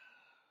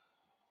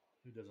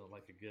 Who doesn't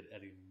like a good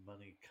Eddie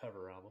Money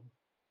cover album?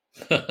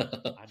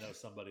 I know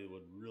somebody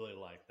would really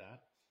like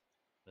that,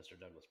 Mr.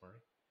 Douglas Murray.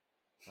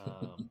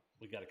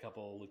 We got a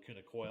couple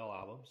Lacuna Coil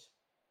albums.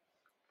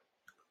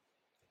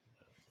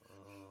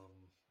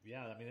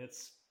 Yeah, I mean,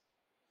 it's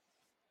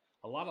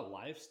a lot of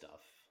live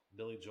stuff.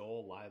 Billy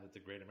Joel live at the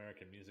Great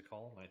American Music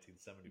Hall,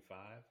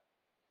 1975.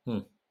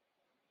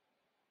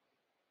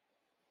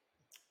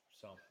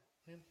 So,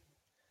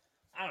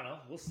 I don't know.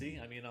 We'll see.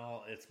 I mean,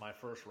 it's my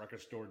first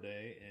record store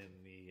day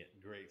in the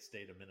great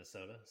state of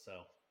Minnesota,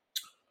 so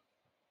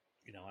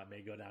I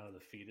may go down to the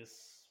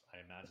Fetus. I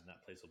imagine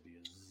that place will be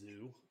a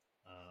zoo.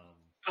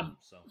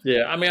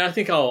 Yeah, I mean, I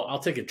think I'll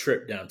take a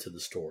trip down to the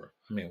store.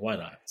 I mean, why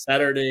not?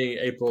 Saturday,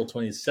 April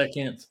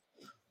 22nd,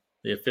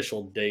 the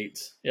official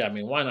date. Yeah, I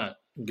mean, why not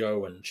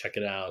go and check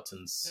it out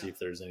and see if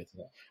there's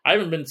anything. I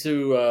haven't been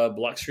to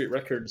Black Street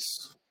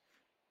Records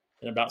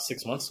in about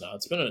 6 months now.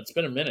 It's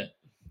been a minute.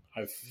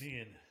 I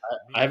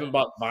haven't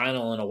bought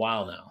vinyl in a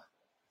while now.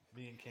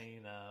 Me and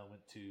Kane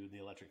went to the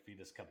Electric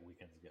Fetus a couple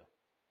weekends ago.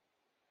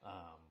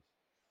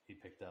 He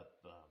picked up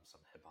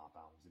some hip hop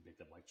albums. He picked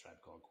up like Tribe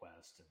Called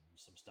Quest and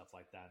some stuff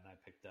like that. And I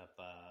picked up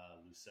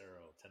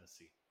Lucero,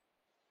 Tennessee.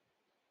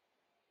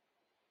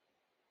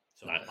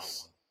 So nice. I bought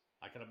one.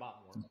 I could have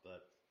bought more,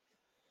 but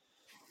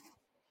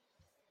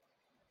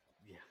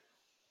yeah,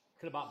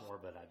 could have bought more,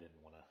 but I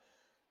didn't want to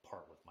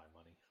part with my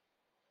money.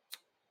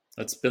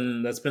 That's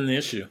been the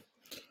issue.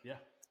 Yeah,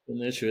 it's been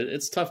the issue.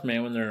 It's tough,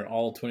 man, when they're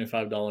all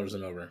 $25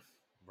 and over.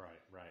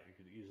 Right. You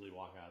could easily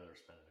walk out of there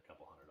spending a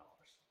couple $100.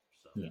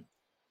 So yeah.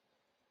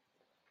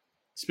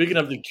 Speaking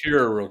of The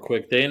Cure, real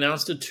quick, they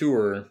announced a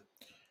tour,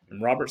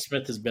 and Robert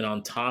Smith has been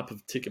on top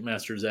of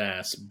Ticketmaster's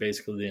ass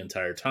basically the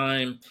entire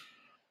time.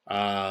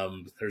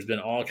 There's been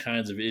all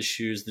kinds of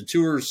issues. The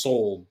tour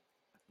sold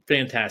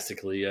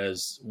fantastically,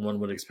 as one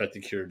would expect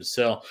The Cure to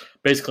sell.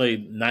 Basically,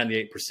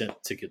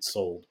 98% tickets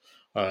sold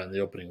in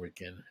the opening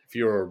weekend. If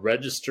you're a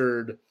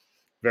registered,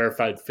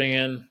 verified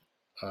fan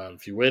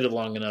If you waited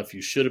long enough,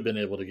 you should have been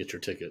able to get your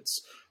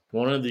tickets.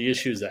 One of the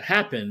issues that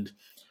happened,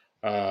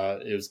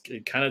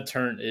 it kind of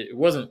turned. It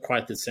wasn't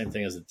quite the same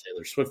thing as the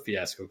Taylor Swift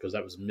fiasco because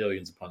that was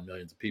millions upon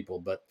millions of people,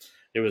 but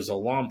it was a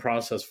long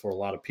process for a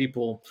lot of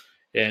people.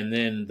 And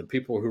then the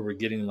people who were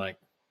getting the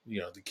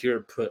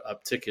Cure put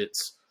up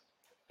tickets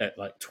at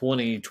like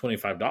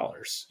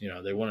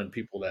 $20-$25. They wanted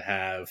people to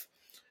have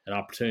an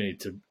opportunity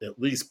to at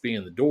least be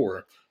in the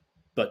door.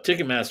 But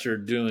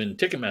Ticketmaster doing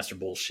Ticketmaster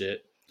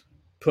bullshit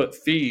put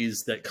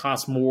fees that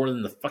cost more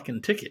than the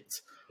fucking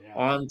tickets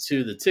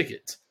onto the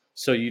ticket.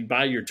 So you'd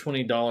buy your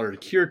 $20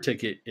 Cure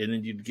ticket and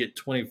then you'd get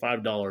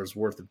 $25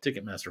 worth of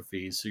Ticketmaster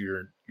fees. So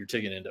your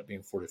ticket ended up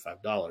being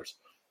 $45.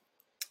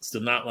 So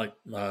did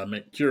not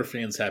make Cure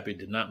fans happy,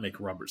 did not make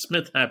Robert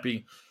Smith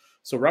happy.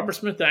 So Robert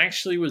Smith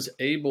actually was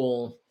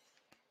able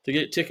to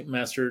get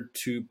Ticketmaster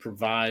to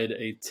provide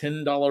a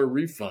 $10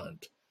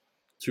 refund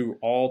to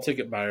all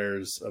ticket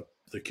buyers of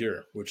The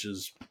Cure, which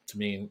is, to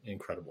me,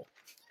 incredible.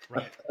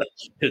 Right.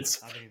 It's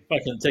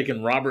fucking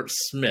taking Robert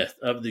Smith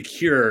of The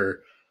Cure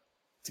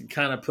to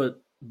kind of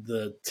put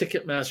the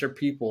Ticketmaster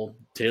people.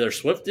 Taylor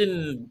Swift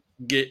didn't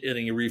get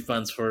any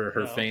refunds for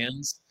her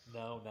fans.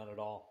 No, none at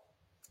all.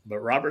 But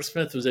Robert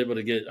Smith was able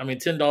to get,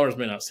 $10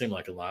 may not seem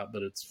like a lot,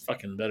 but it's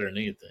fucking better than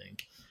anything.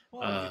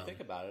 Well, if you think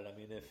about it,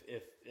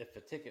 if a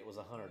ticket was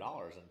 $100 and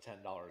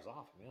 $10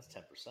 off, that's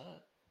 10%.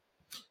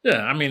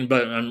 Yeah,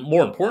 but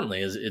more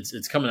importantly, is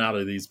it's coming out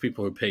of these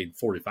people who paid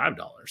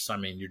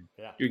 $45.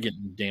 You're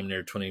getting damn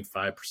near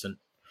 25%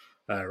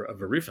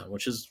 of a refund,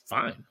 which is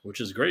fine,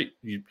 which is great.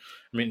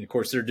 Of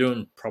course, they're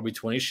doing probably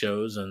 20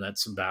 shows, and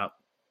that's about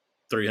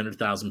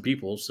 300,000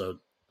 people. So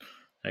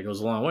that goes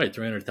a long way.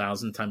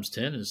 300,000 times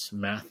 10 is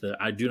math that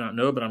I do not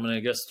know, but I'm going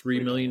to guess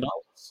 $3 million.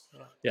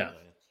 Yeah.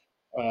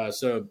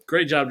 So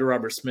great job to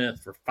Robert Smith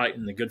for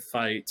fighting the good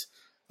fight.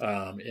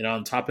 And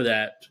on top of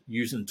that,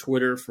 using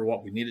Twitter for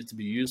what we need it to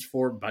be used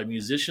for by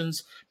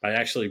musicians, by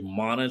actually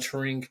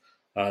monitoring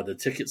the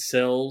ticket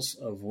sales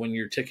of when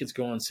your tickets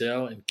go on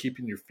sale and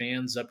keeping your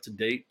fans up to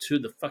date to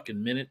the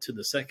fucking minute, to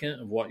the second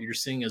of what you're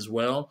seeing as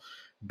well,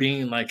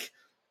 being like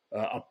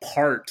a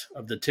part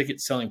of the ticket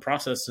selling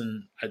process.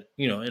 And,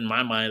 in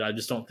my mind, I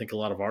just don't think a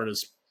lot of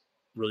artists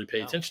really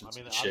pay attention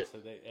to this shit.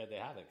 They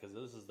haven't, because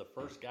this is the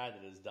first guy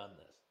that has done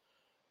this.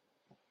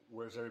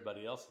 Where's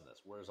everybody else in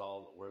this? Where's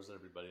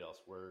everybody else?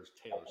 Where's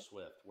Taylor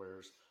Swift?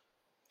 Where's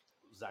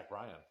Zach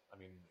Bryan?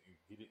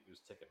 He didn't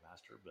use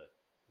Ticketmaster, but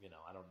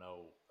I don't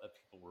know if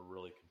people were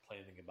really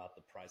complaining about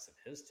the price of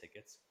his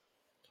tickets.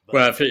 But,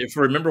 well, if you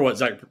remember what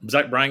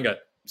Zach Bryan got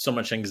so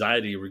much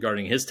anxiety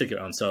regarding his ticket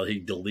on sale, he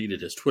deleted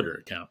his Twitter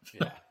account.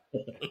 Yeah.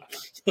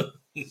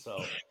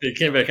 So it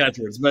came back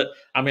afterwards. But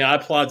I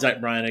applaud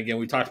Zach Bryan again.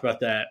 We talked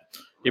about that.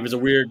 It was a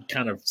weird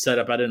kind of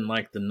setup. I didn't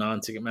like the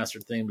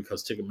non-Ticketmaster thing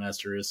because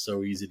Ticketmaster is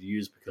so easy to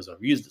use because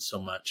I've used it so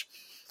much.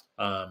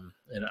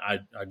 And I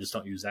just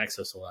don't use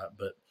Access a lot.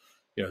 But,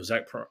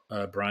 Zach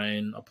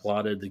Bryan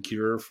applauded The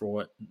Cure for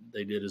what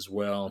they did as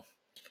well.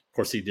 Of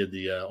course, he did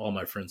the All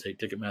My Friends Hate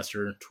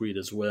Ticketmaster tweet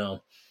as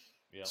well.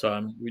 Yep.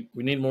 So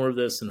we need more of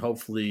this, and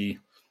hopefully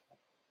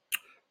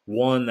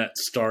one that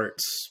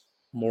starts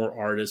more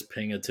artists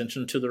paying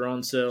attention to their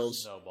own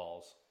sales.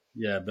 Snowballs.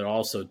 Yeah, but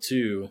also,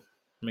 too,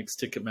 makes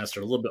Ticketmaster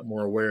a little bit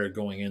more aware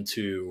going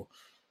into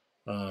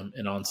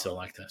an on sale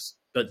like this.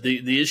 But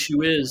the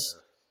issue is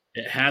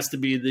it has to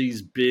be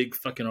these big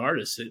fucking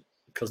artists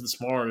because the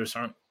small artists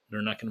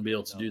they're not going to be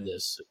able to do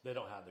this. They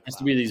don't have the clout. It has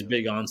to be these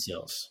big on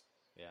sales.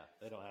 Yeah,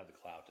 they don't have the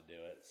clout to do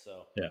it.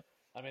 So yeah,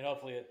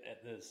 hopefully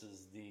this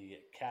is the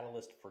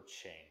catalyst for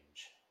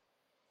change.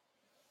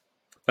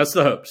 That's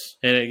the hopes.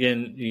 And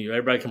again,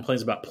 everybody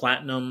complains about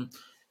platinum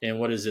and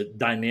what is it,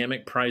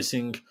 dynamic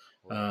pricing.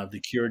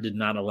 The Cure did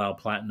not allow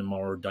platinum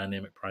or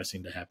dynamic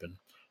pricing to happen.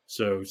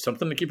 So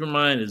something to keep in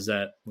mind is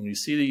that when you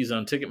see these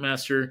on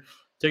Ticketmaster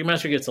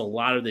gets a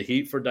lot of the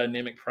heat for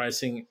dynamic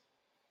pricing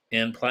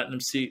and platinum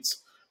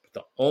seats. But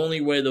the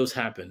only way those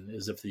happen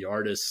is if the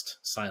artist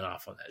sign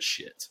off on that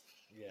shit.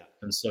 Yeah.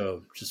 And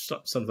so just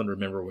something to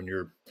remember when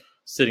you're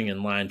sitting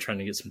in line trying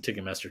to get some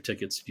Ticketmaster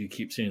tickets, you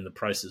keep seeing the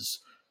prices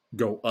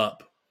go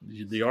up.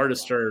 The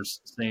artists are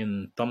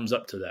saying thumbs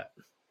up to that.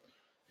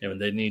 And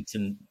they need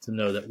to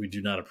know that we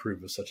do not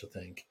approve of such a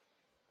thing.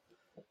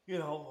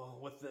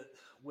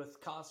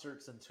 With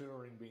concerts and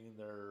touring being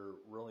their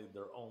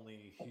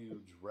only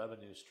huge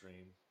revenue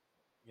stream,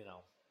 you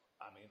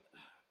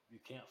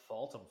can't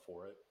fault them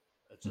for it.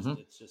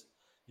 It's just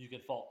you can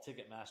fault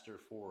Ticketmaster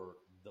for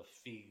the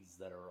fees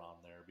that are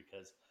on there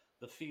because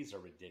the fees are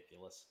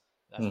ridiculous.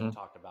 That's what we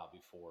talked about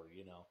before.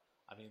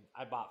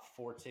 I bought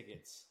 4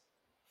 tickets,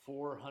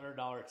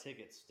 $400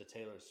 tickets to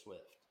Taylor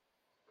Swift,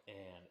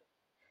 and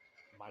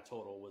my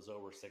total was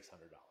over $600.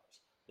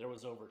 There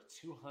was over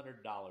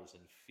 $200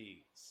 in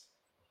fees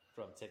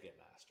from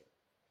Ticketmaster.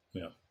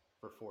 Yeah.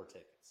 For 4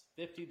 tickets.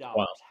 $50,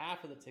 wow.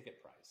 Half of the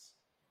ticket price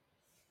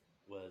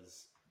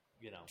was,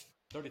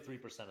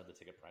 33% of the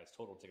ticket price,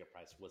 total ticket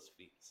price was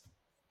fees.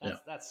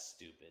 That's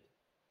stupid.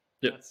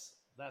 Yep.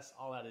 That's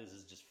all that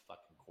is just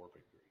fucking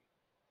corporate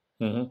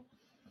greed. Mm-hmm.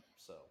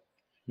 So.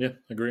 Yeah,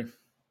 agree.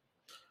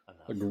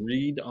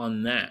 Agreed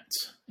on that.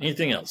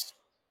 Anything else?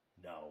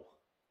 No.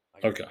 I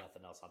got Okay.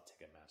 nothing else on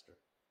Ticketmaster.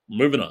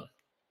 Moving on.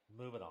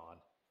 Moving on.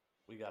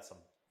 We got some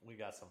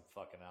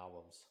fucking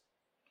albums.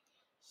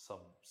 Some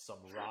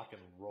rock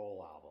and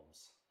roll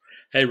albums.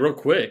 Hey, real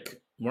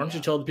quick, why don't you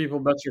tell the people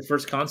about your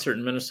first concert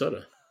in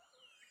Minnesota?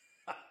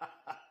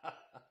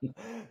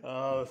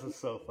 Oh, this is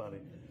so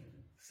funny.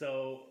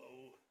 So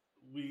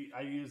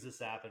I use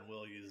this app, and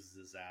Will uses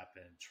this app,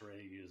 and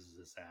Trey uses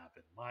this app,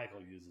 and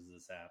Michael uses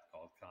this app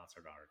called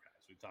Concert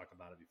Archives. We talked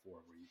about it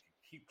before, where you can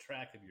keep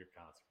track of your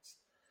concerts.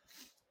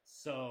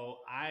 So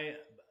I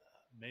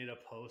made a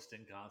post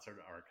in Concert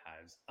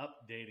Archives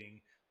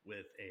updating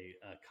with a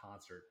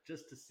concert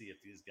just to see if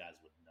these guys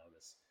would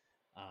notice.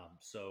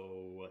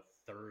 So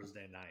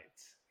Thursday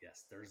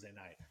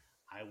night,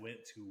 I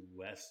went to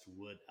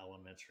Westwood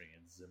Elementary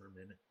in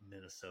Zimmerman,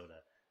 Minnesota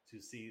to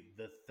see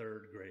the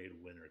third grade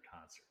winter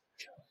concert.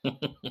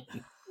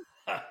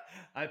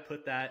 I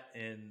put that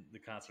in the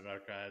Concert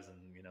Archives and,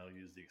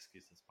 use the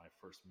excuse it's my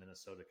first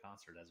Minnesota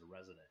concert as a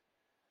resident.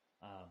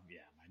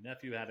 My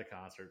nephew had a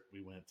concert.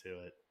 We went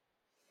to it.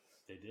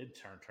 They did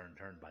Turn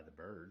by the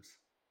Birds.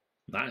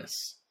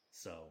 Nice.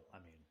 So,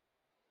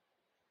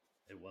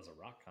 it was a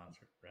rock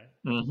concert, right?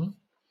 Mm-hmm.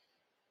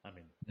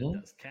 It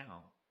does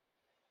count.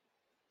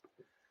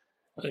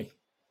 Hey.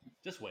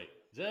 Just wait.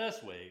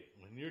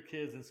 When your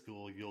kid's in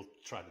school, you'll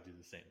try to do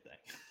the same thing.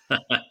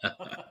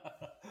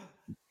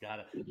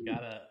 Gotta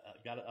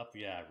up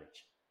the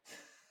average.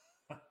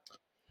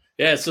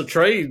 Yeah, so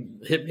Trey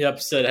hit me up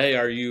and said, "Hey,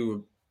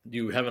 do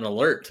you have an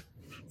alert?"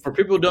 For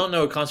people who don't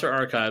know Concert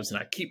Archives, and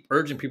I keep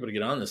urging people to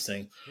get on this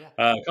thing,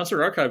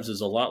 Concert Archives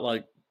is a lot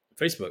like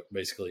Facebook,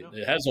 basically.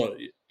 It has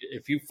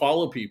if you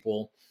follow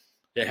people,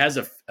 it has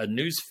a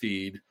news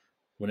feed.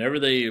 Whenever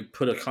they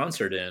put a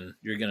concert in,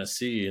 you're going to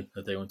see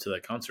that they went to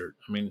that concert.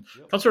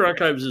 Concert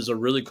Archives is a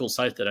really cool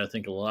site that I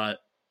think a lot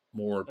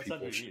more people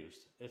underused.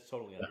 It's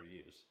totally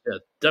underused. Yeah,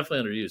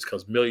 definitely underused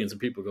because millions of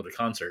people go to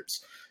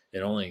concerts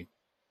and only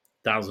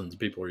thousands of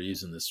people are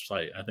using this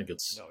site. I think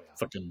it's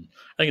I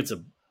think it's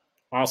an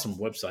awesome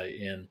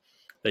website, and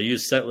they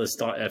use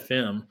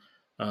setlist.fm.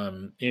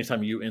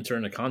 Anytime you enter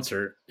in a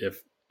concert,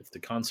 if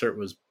the concert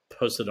was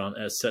posted on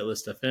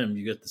setlist.fm,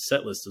 you get the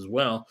set list as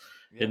well.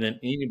 Yeah. And then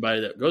anybody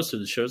that goes to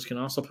the shows can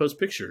also post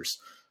pictures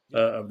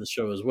of the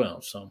show as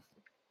well. So,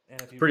 and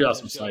if you pretty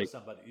awesome site.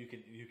 Somebody, you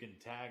can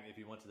tag if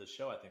you went to the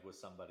show. I think with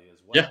somebody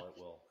as well. Yeah. It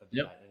will.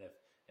 Yep.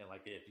 And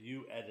if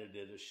you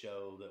edited a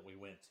show that we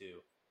went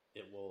to,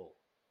 it will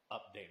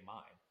update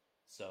mine.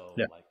 So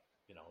like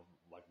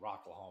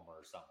Rocklahoma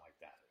or something like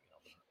that.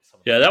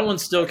 That one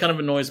still kind of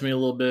annoys me a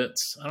little bit.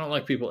 I don't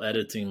like people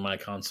editing my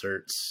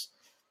concerts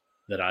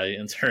that I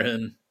enter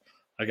in.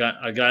 I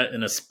got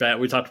in a spat.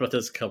 We talked about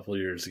this a couple of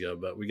years ago,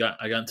 but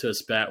I got into a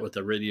spat with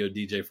a radio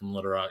DJ from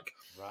Little Rock,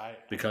 right?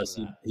 Because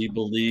he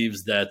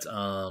believes that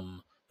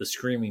the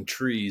Screaming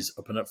Trees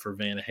opened up for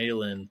Van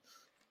Halen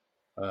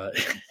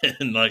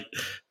in like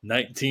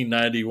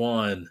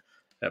 1991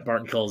 at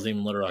Barton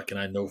Coliseum, Little Rock, and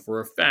I know for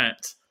a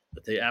fact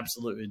that they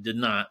absolutely did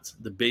not.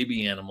 The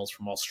Baby Animals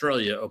from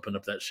Australia opened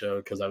up that show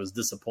because I was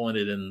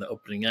disappointed in the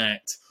opening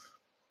act.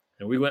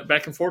 And we went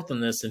back and forth on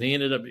this, and he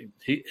ended up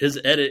his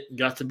edit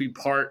got to be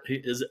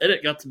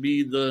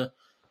the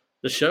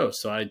show.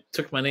 So I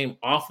took my name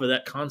off of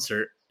that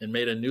concert and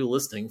made a new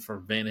listing for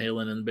Van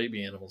Halen and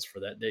Baby Animals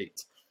for that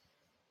date.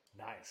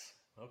 Nice.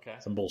 Okay.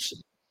 Some bullshit.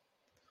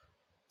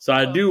 So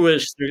I do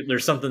wish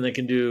there's something they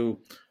can do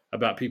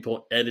about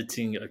people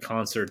editing a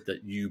concert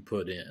that you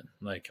put in.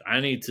 Like I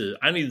need to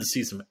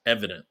see some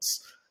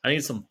evidence. I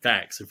need some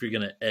facts if you're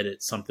going to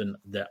edit something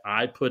that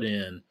I put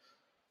in.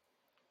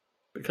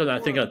 Because I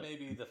think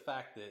maybe the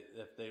fact that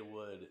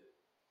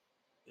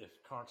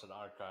if Concert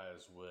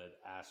Archives would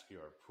ask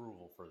your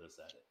approval for this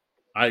edit.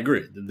 I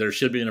agree. There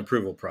should be an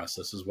approval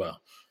process as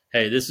well.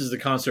 Hey, this is the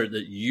concert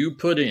that you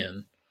put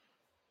in.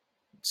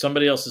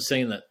 Somebody else is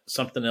saying that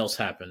something else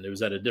happened. It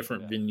was at a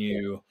different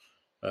venue,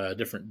 a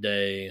different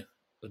day,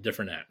 a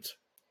different act.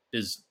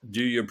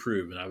 Do you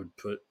approve? And I would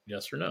put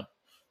yes or no.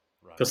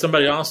 Because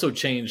somebody also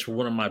changed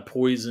one of my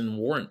Poison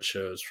Warrant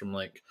shows from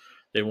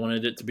they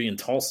wanted it to be in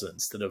Tulsa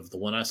instead of the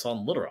one I saw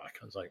in Little Rock.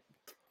 I was like,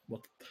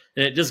 what?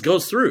 And it just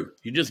goes through.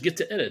 You just get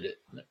to edit it.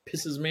 And that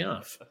pisses me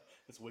off.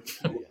 It's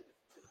Wikipedia.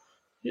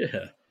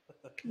 Yeah.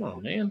 Come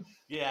on, man.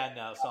 Yeah,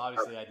 no. So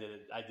obviously I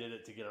did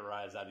it to get a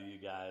rise out of you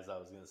guys. I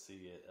was going to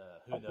see it.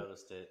 Who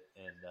noticed it?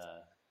 And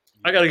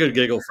I got a good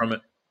giggle from it.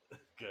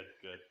 Good.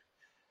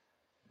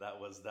 That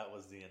was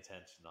the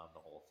intention on the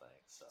whole thing.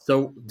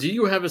 So do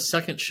you have a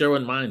second show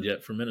in mind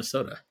yet for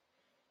Minnesota?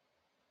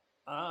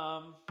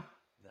 No.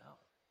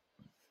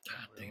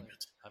 God damn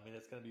it.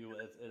 It's going to be.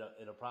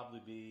 It'll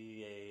probably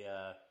be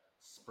a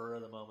spur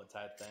of the moment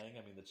type thing.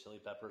 The Chili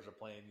Peppers are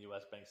playing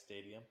U.S. Bank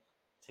Stadium.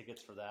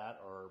 Tickets for that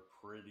are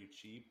pretty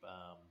cheap.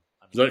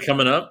 Is that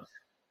coming up?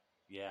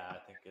 Yeah, I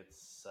think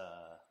it's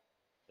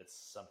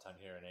sometime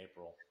here in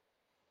April,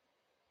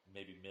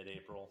 maybe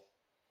mid-April,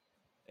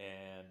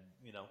 and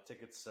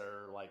tickets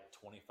are like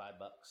 $25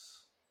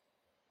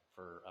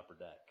 for upper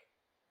deck.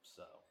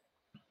 So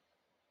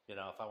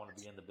if I want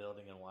to be in the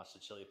building and watch the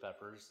Chili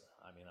Peppers,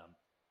 I mean,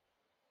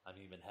 I'm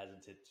even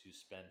hesitant to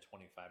spend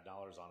 $25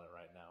 on it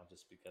right now,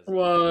 just because.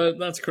 What?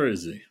 That's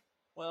crazy.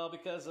 Well,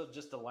 because of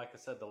just like I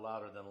said, the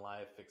louder than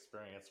life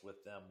experience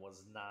with them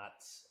was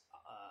not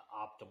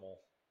optimal.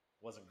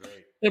 Wasn't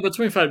great. Yeah, but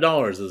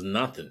 $25 is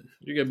nothing.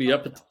 You're gonna be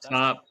up at No, the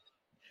top.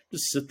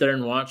 Just sit there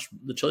and watch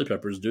the Chili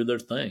Peppers do their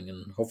thing,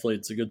 and hopefully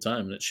it's a good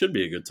time. And it should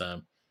be a good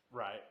time.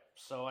 right.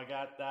 So I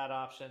got that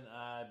option.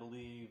 I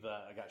believe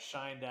I got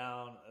Shine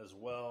Down as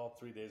well,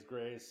 3 Days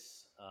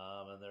Grace,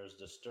 and there's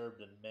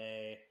Disturbed in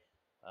May.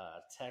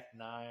 Tech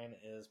Nine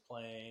is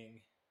playing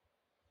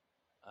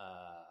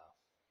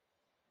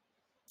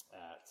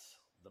at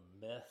the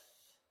Myth,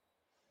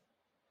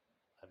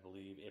 I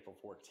believe, April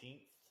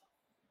 14th.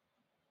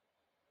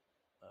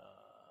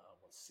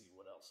 Let's see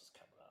what else is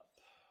coming up.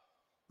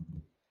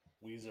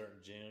 Weezer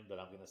in June, but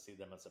I'm going to see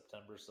them in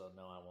September, so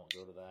no, I won't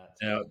go to that.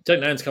 Yeah, Tech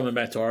Nine's coming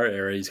back to our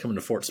area. He's coming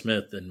to Fort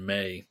Smith in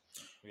May.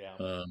 Yeah.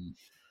 We'll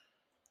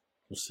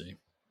see.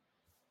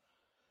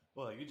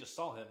 Well, you just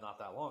saw him not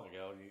that long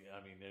ago.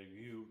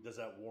 Does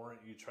that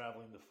warrant you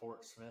traveling to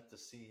Fort Smith to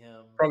see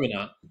him? Probably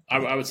not.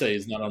 I would say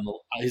he's not on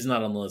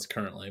the list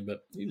currently, but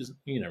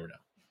you never know.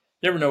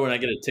 Never know when I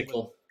get a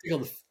tickle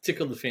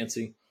the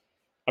fancy.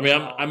 I mean,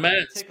 I'm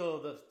at tickle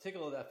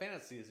of that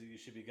fantasy is that you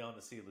should be going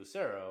to see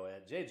Lucero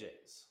at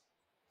JJ's.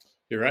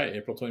 You're right,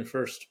 April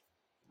 21st.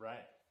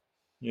 Right.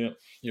 Yeah,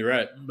 you're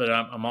right. But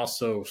I'm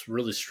also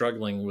really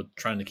struggling with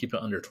trying to keep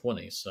it under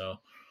 20. So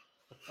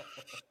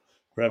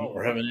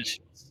we're having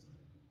issues.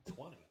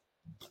 20.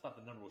 I thought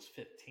the number was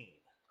 15.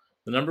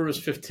 The number was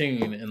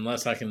 15,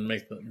 unless I can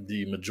make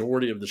the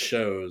majority of the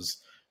shows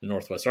in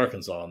Northwest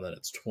Arkansas, and then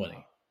it's 20.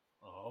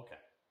 Oh, okay.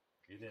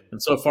 You didn't. And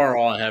so far,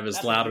 all I have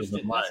is louder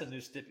than life. That's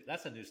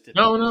a new stipulation.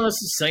 No, that's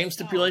the same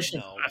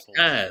stipulation I've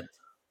had.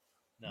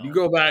 No. You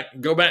go back,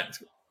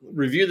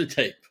 review the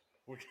tape.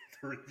 We're going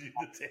to review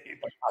the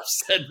tape. I've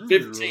said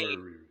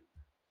 15.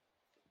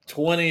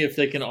 20 if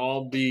they can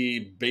all be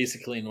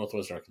basically in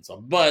Northwest Arkansas.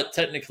 But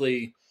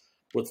technically,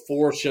 with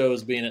 4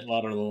 shows being at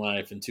Louder Than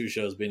Life and 2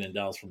 shows being in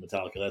Dallas for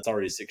Metallica, that's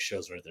already 6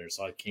 shows right there.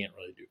 So I can't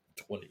really do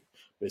 20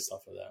 based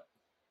off of that.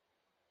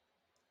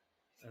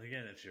 And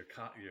again, if you're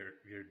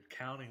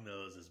counting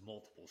those as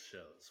multiple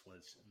shows,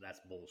 that's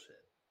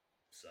bullshit.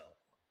 So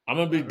I'm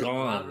gonna be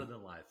gone. Louder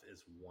Than Life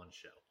is 1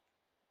 show.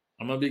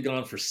 I'm gonna be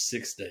gone for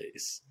 6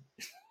 days.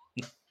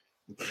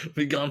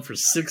 Be gone for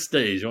 6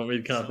 days. You want me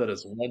to count that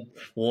as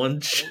one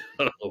show?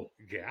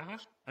 Yeah,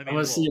 I'm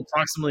gonna see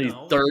approximately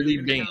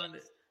 30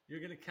 bands.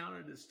 You're gonna count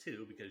it as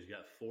 2 because you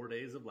got 4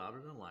 days of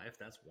Louder Than Life.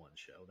 That's 1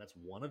 show. That's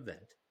 1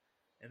 event,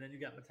 and then you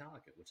got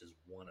Metallica, which is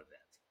 1 event.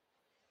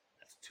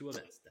 That's 2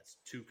 events. That's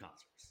 2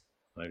 concerts.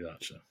 I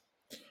gotcha.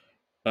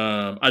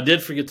 I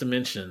did forget to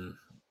mention,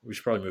 we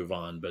should probably move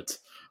on, but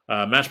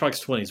Matchbox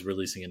 20 is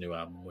releasing a new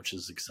album, which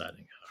is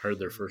exciting. I heard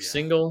their first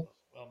single.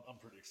 I'm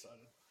pretty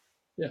excited.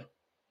 Yeah,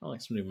 I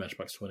like some new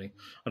Matchbox 20.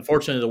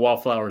 Unfortunately, the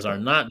Wallflowers are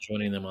not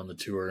joining them on the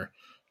tour.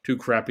 2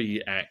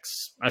 crappy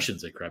acts. I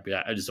shouldn't say crappy.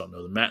 I just don't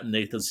know them. Matt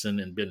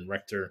Nathanson and Ben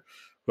Rector,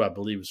 who I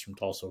believe is from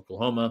Tulsa,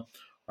 Oklahoma,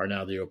 are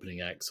now the opening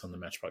acts on the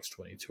Matchbox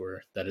 20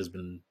 tour that has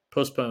been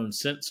postponed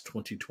since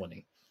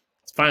 2020.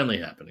 It's finally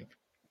happening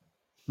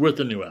with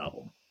a new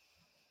album.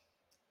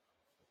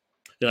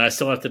 Then I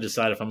still have to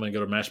decide if I'm going to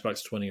go to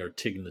Matchbox 20 or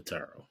Tig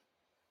Notaro.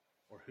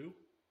 Or who?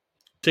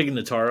 Tig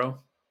Notaro.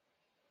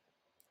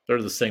 They're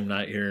the same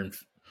night here. And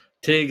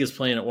Tig is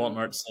playing at Walton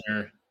Arts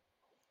Center.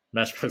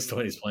 Matchbox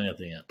 20 is playing at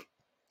the Amp.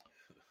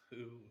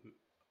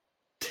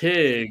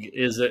 Tig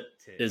is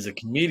a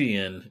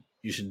comedian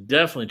you should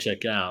definitely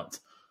check out.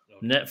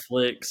 Okay.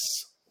 Netflix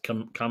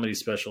comedy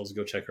specials.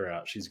 Go check her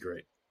out. She's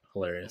great.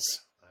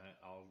 Hilarious. Okay.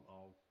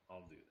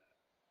 I'll do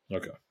that.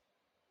 Okay.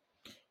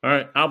 All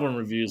right. Album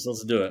reviews.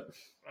 Let's do it.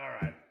 All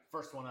right.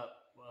 First one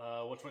up.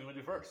 Which one do you want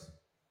to do first?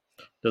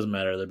 Doesn't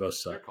matter. They both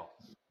suck. Your call.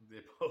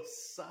 They both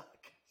suck.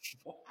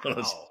 Wow.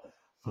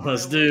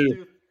 Let's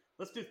do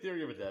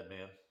Theory of a Dead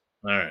Man.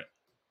 All right.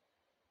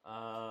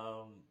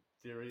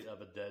 Theory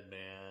of a Dead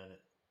Man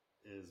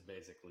is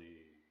basically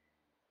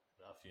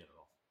a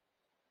funeral.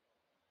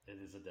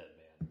 It is a dead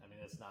man. I mean,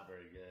 it's not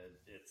very good.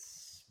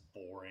 It's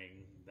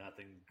boring.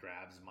 Nothing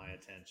grabs my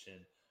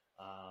attention.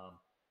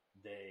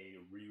 They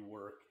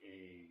rework a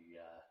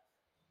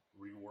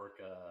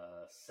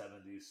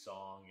 70s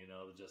song,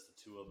 just the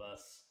 2 of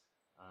us.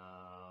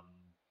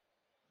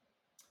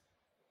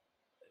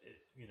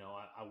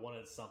 I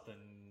wanted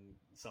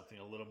something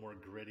a little more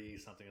gritty,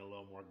 something a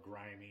little more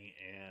grimy,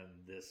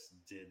 and this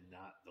did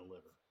not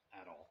deliver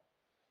at all.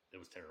 It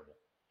was terrible.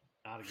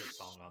 Not a good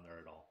song on there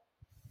at all.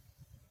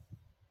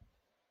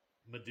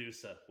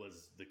 Medusa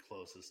was the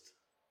closest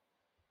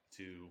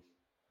to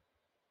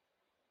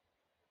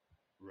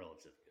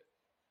relative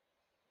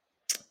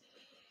good.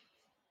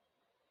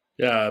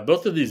 Yeah,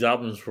 both of these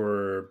albums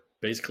were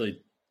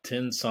basically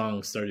 10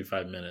 songs,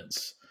 35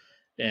 minutes.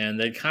 And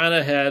they kind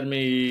of had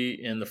me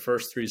in the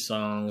first 3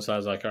 songs. I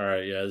was like, all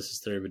right, yeah, this is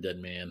Theory of a Dead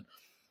Man.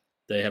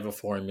 They have a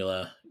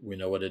formula. We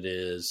know what it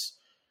is.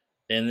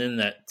 And then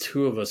that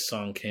Two of Us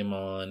song came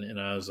on,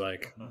 and I was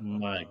like,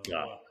 my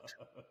God.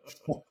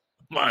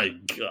 My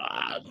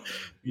God,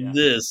 Yeah.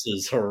 this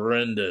is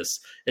horrendous.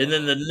 And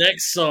then the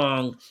next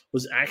song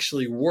was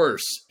actually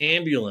worse.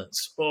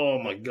 Ambulance. Oh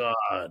my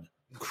God.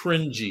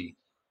 Cringy.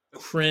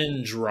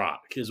 Cringe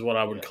rock is what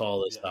I would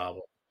call this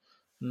album.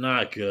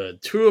 Not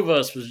good. Two of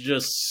Us was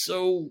just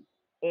so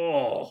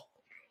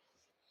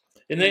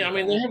And they have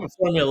a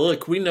formula.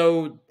 Look, we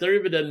know Theory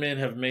of a Dead Man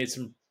have made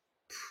some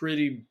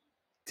pretty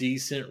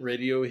decent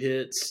radio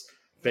hits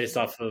based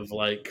off of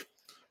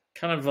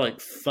kind of like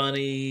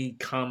funny,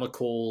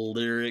 comical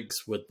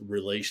lyrics with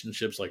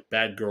relationships, like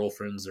Bad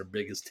Girlfriend's their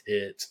biggest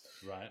hit.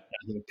 Right.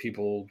 I think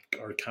people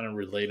are kind of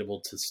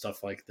relatable to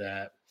stuff like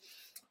that.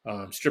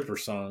 Stripper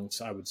songs,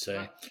 I would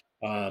say.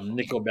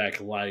 Nickelback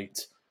Light,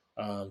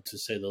 to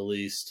say the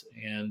least.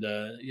 And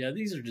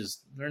these are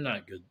they're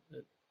not good.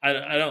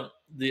 I don't,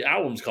 the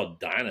album's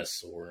called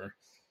Dinosaur.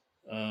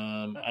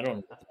 I don't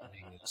know what that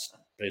means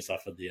based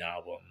off of the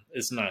album.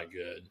 It's not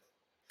good.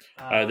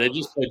 They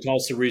just played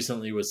Tulsa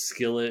recently with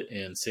Skillet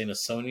and Santa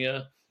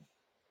Sonia,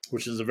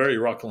 which is a very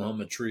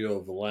Rocklahoma trio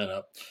of the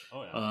lineup.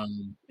 Oh, yeah.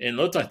 And it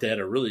looked like they had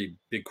a really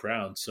big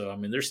crowd. So, I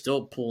mean, they're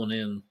still pulling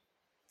in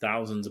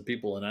thousands of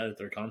people a night at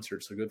their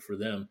concerts. So good for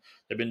them.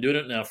 They've been doing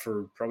it now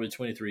for probably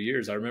 23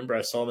 years. I remember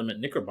I saw them at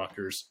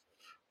Knickerbockers.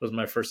 It was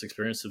my first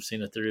experience of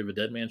seeing a Theory of a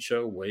Dead Man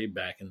show way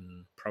back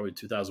in probably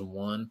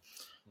 2001.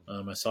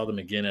 I saw them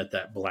again at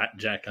that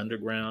Blackjack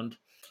Underground.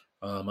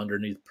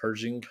 Underneath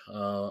Pershing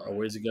a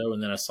ways ago,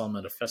 and then I saw them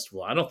at a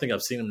festival. I don't think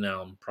I've seen them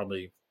now in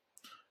probably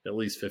at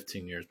least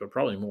 15 years, but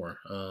probably more,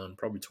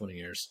 probably 20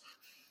 years.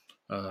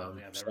 I've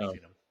never seen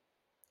them.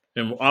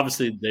 And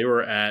obviously they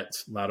were at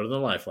Louder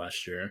Than Life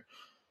last year,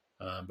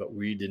 but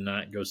we did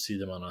not go see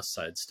them on a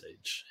side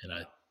stage.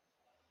 And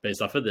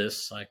based off of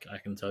this, I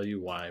can tell you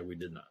why we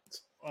did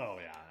not. Oh,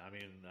 yeah. I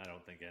mean, I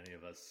don't think any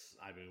of us,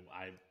 I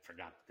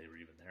forgot that they were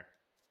even there.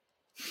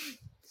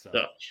 So,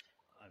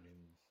 I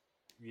mean,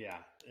 yeah,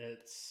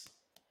 it's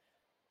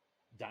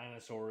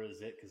Dinosaur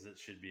is it because it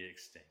should be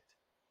extinct.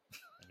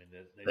 I mean,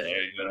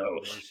 there you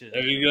go.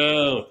 There you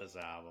go. This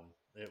album,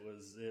 it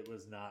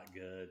was not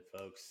good,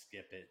 folks.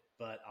 Skip it.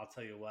 But I'll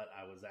tell you what,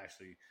 I was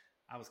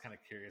kind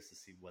of curious to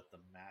see what the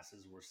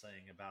masses were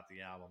saying about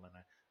the album, and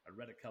I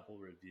read a couple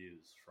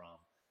reviews from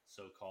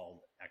so-called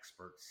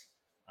experts.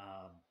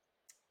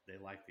 They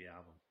liked the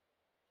album,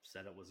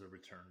 said it was a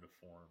return to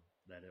form,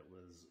 that it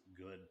was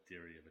good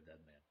Theory of a Dead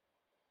Man.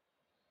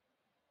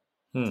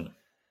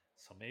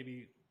 So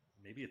maybe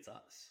it's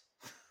us.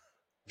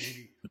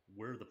 Maybe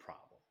we're the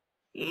problem.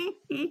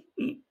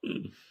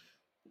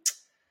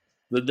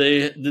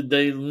 Did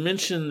they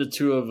mention the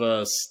Two of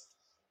Us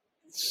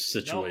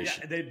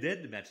situation? No, yeah, they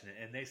did mention it,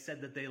 and they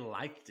said that they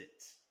liked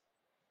it.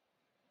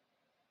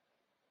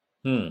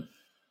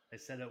 They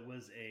said it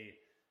was a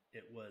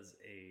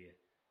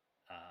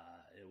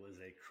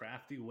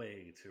crafty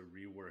way to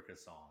rework a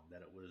song,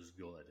 that it was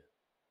good.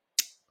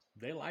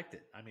 They liked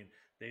it. I mean,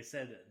 they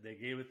said they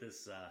gave it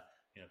this,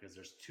 because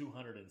there's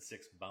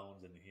 206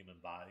 bones in the human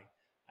body.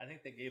 I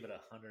think they gave it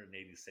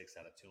 186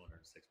 out of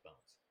 206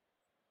 bones.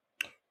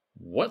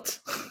 What?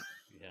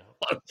 Yeah.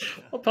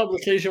 What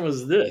publication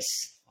was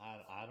this?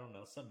 I don't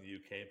know. Some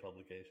UK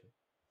publication.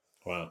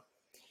 Wow.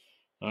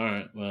 All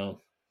right.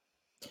 Well,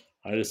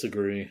 I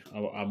disagree.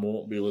 I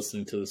won't be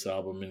listening to this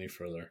album any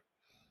further.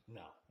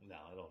 No,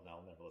 I don't know.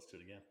 I'll never listen to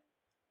it again.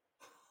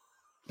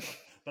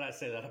 But I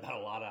say that about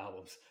a lot of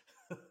albums.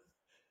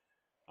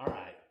 All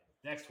right.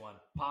 Next one.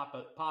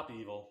 Pop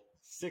Evil.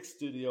 6th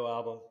studio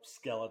album,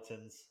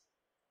 Skeletons.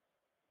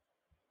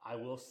 I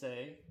will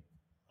say,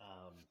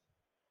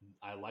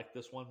 I like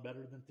this one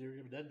better than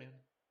Theory of a Dead Man.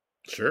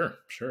 Sure.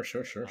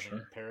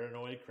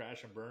 Paranoid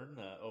Crash and Burn,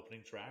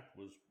 opening track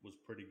was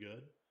pretty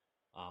good.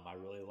 I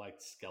really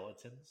liked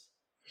Skeletons.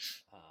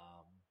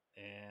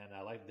 And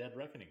I liked Dead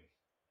Reckoning.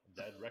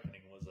 Dead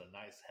Reckoning was a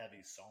nice,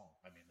 heavy song.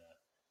 I mean,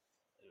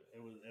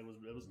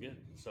 it was good.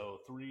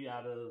 So 3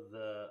 out of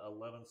the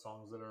 11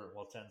 songs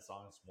 10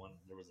 songs.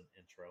 There was an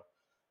intro.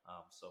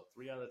 So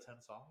 3 out of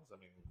 10 songs. I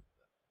mean,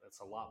 that's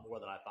a lot more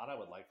than I thought I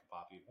would like for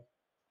Pop Evil.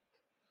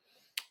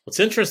 What's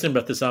interesting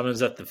about this album is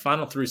that the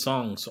final 3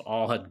 songs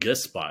all had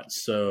guest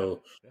spots.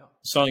 So the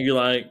song you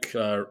like,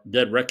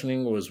 Dead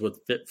Reckoning, was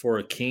with Fit for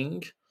a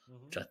King,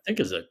 which I think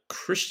is a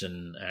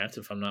Christian act,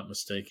 if I'm not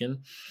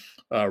mistaken.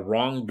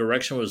 Wrong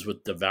Direction was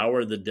with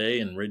Devour the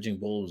Day, and Raging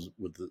Bull was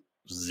with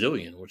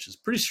Zillion, which is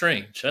pretty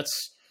strange.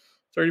 That's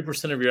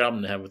 30% of your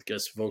album to have with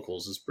guest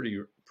vocals. Is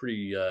pretty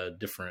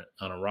different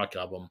on a rock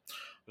album.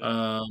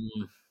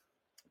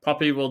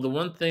 Pop Evil, the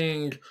one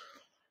thing,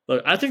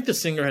 look, I think the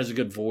singer has a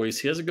good voice.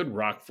 He has a good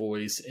rock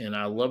voice, and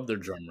I love their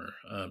drummer.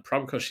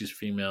 Probably because she's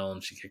female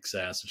and she kicks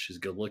ass and she's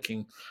good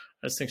looking.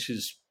 I just think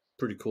she's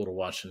pretty cool to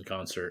watch in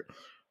concert.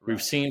 Right.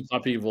 We've seen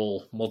Pop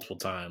Evil multiple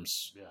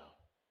times. Yeah.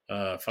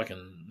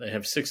 They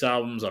have 6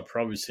 albums. I've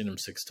probably seen them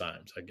 6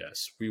 times, I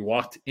guess. We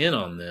walked in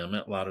on them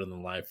at Louder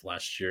Than Life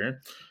last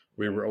year.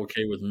 We were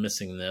okay with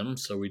missing them,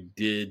 so we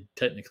did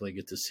technically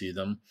get to see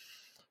them.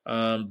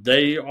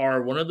 They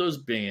are one of those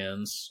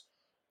bands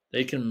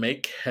they can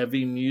make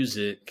heavy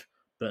music,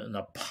 but in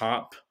a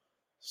pop,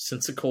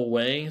 sensical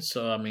way.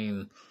 So, I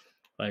mean,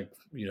 like,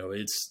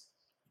 it's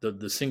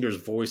the singer's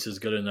voice is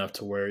good enough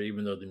to where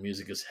even though the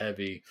music is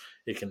heavy,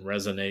 it can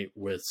resonate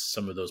with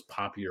some of those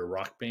poppier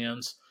rock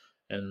bands.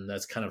 And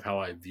that's kind of how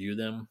I view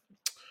them.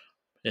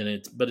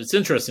 But it's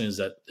interesting is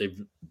that they've,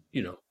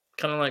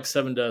 kind of like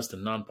Seven Dust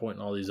and Nonpoint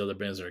and all these other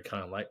bands that are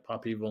kind of like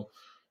Pop Evil.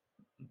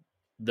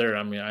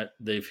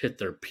 They've hit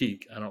their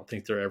peak. I don't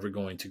think they're ever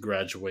going to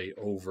graduate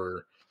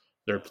over.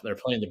 They're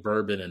playing the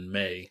Bourbon in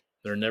May.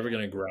 They're never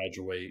going to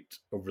graduate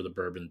over the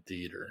Bourbon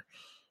Theater.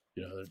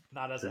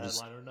 Not as a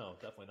headliner, no,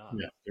 definitely not.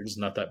 Yeah, they're just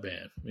not that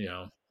band.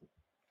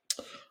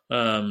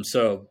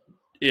 So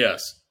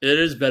yes, it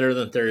is better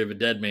than Theory of a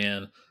Dead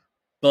Man,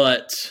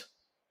 but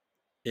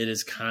it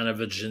is kind of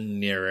a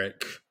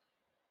generic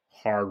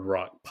hard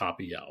rock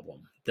poppy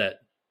album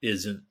that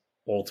isn't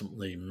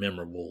ultimately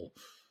memorable.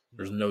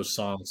 There's no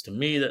songs to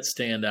me that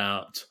stand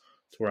out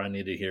to where I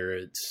need to hear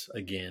it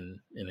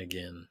again and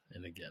again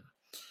and again.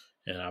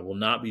 And I will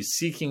not be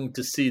seeking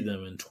to see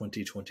them in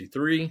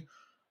 2023,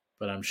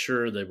 but I'm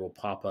sure they will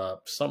pop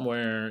up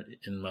somewhere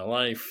in my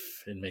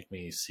life and make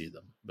me see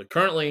them. But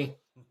currently,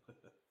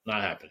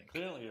 not happening.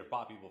 Currently, you're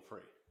Pop Evil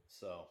free.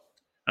 So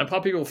I'm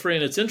Pop Evil free,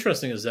 and it's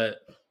interesting is that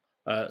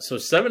so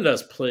Seven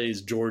Dust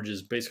plays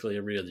George's basically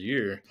every other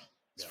year.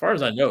 As far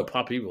as I know,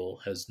 Pop Evil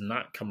has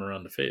not come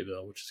around to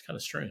Fayetteville, which is kind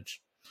of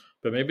strange.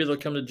 But maybe they'll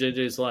come to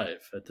JJ's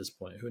Live at this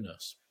point. Who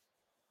knows?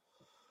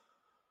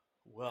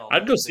 Well,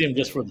 I'd go see him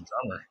just for the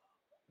drummer.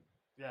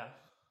 Yeah.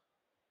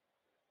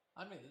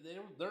 I mean,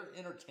 they're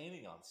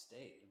entertaining on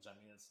stage. I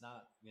mean, it's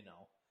not,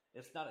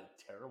 it's not a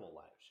terrible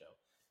live show.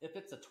 If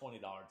it's a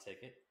 $20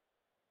 ticket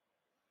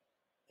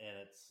and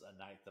it's a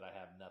night that I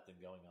have nothing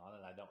going on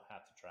and I don't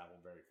have to travel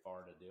very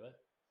far to do it,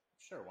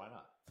 sure, why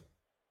not?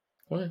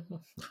 Well,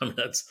 I mean,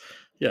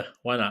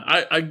 why not?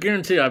 I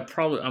guarantee I'm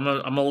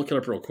gonna look it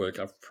up real quick.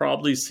 I've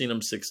probably seen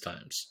them 6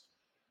 times.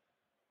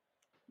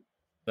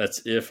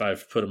 That's if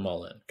I've put them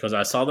all in. Because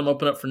I saw them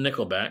open up for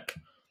Nickelback.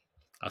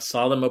 I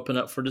saw them open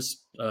up for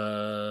this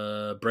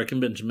Breaking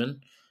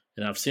Benjamin.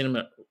 And I've seen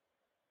them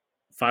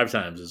 5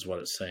 times is what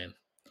it's saying.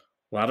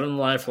 Louder Than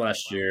Life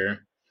last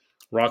year.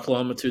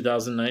 Rocklahoma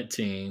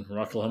 2019.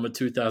 Rocklahoma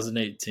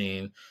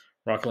 2018.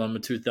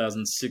 Rocklahoma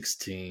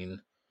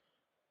 2016.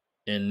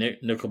 And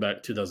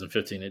Nickelback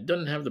 2015. It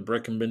doesn't have the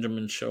Breaking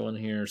Benjamin show in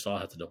here, so I'll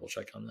have to double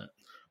check on that.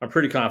 I'm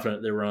pretty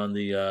confident they were on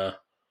the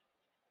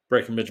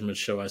Breaking Benjamin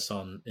show I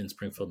saw in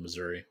Springfield,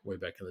 Missouri, way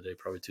back in the day,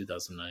 probably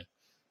 2009.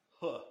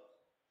 Huh.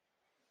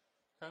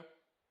 Okay.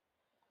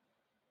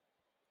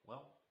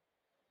 Well,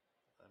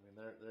 I mean,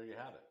 there you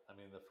have it. I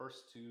mean, the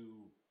first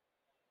 2,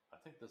 I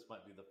think this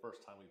might be the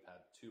first time we've had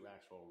 2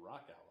 actual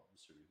rock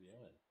albums to review,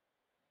 and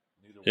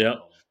neither one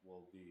of them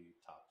will be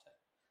top 10.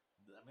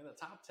 I mean, the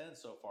top 10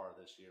 so far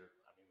this year,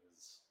 I mean,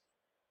 is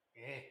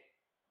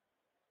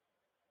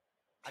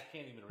I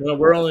can't even remember. Well,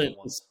 we're only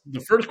the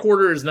first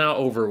quarter is now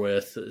over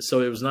with,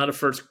 so it was not a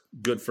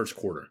good first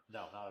quarter.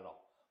 No, not at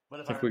all. But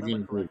if I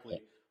remember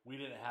correctly, we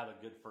didn't have a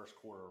good first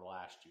quarter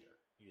last year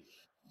either.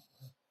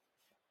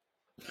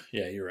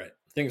 Yeah, you're right.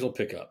 Things will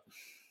pick up.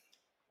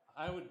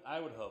 I would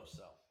hope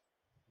so.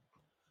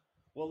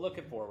 Well,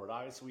 looking forward,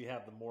 obviously we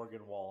have the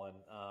Morgan Wallen.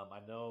 I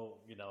know,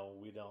 we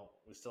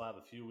still have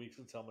a few weeks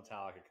until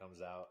Metallica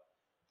comes out.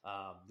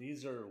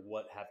 These are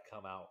what have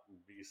come out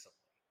recently.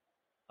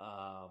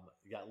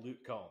 You got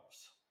Luke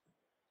Combs.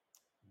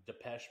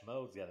 Depeche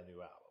Mode's got a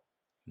new album.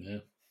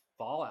 Yeah.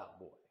 Fall Out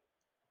Boy,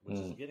 which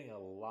is getting a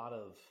lot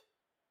of,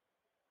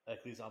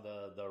 at least on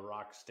the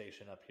rock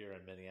station up here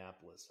in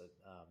Minneapolis.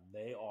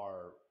 They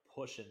are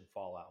pushing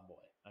Fall Out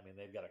Boy. I mean,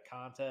 they've got a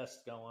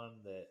contest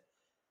going that,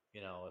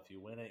 if you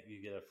win it,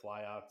 you get to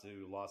fly out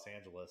to Los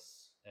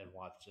Angeles and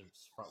watch them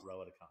front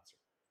row at a concert.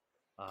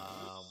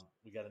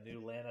 We got a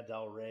new Lana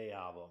Del Rey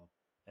album,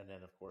 and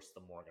then, of course,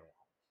 the Morgan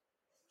Wallen.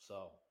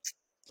 So,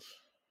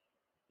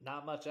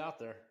 not much out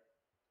there.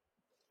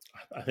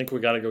 I think we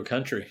got to go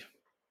country.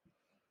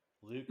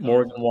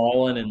 Morgan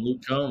Wallen and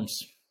Luke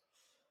Combs.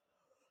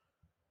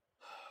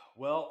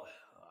 Well,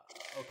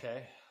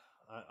 okay.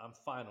 I'm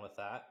fine with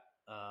that.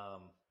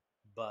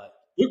 But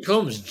Luke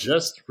Combs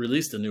just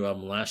released a new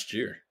album last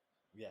year.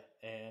 Yeah,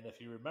 and if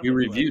you remember, you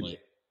reviewed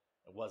it.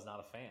 I was not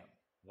a fan.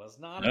 Was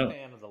not a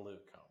fan of the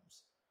Luke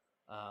Combs.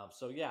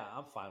 So yeah,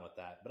 I'm fine with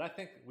that. But I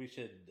think we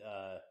should.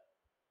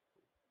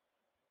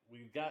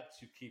 We've got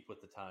to keep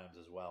with the times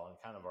as well, and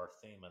kind of our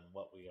theme and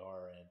what we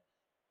are. And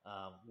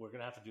we're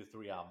gonna have to do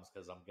 3 albums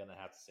because I'm gonna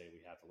have to say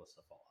we have to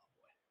listen to Fall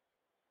Out Boy.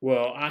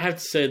 Well, I have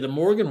to say the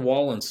Morgan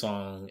Wallen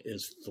song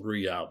is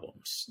 3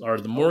 albums, or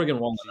the Morgan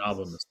Wallen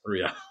album is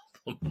 3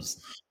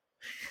 albums.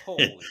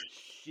 Holy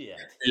shit!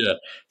 Yeah.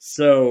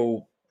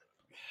 So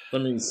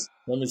let me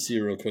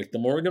see real quick. The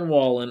Morgan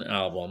Wallen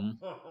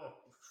album.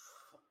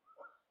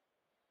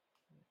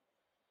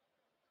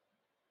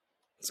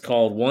 It's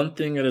called One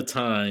Thing at a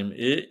Time.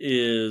 It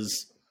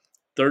is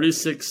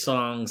 36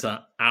 songs, an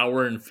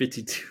hour and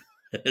 52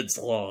 minutes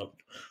long.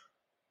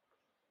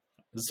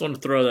 I just want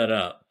to throw that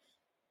out.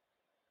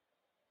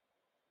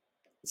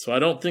 So I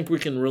don't think we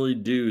can really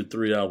do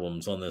 3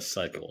 albums on this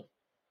cycle.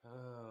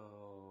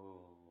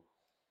 Oh,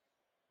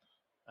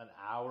 an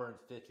hour and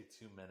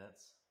 52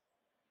 minutes.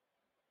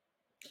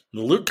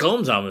 The Luke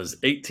Combs album is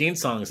 18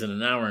 songs in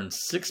an hour and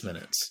 6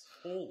 minutes.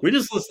 Holy We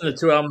just listened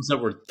to 2 albums that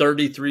were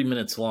 33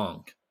 minutes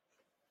long.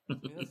 I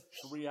mean, that's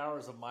 3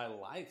 hours of my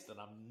life that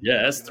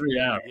Yeah, that's 3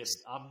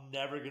 hours. I'm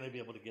never going to be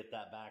able to get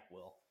that back,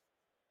 Will.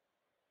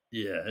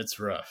 Yeah, it's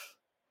rough.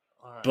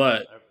 All right.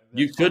 But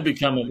you could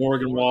become a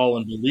Morgan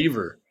Wallen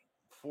believer.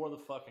 For the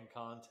fucking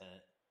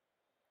content.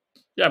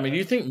 Yeah, I mean,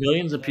 you think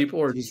millions of people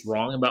are just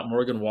wrong about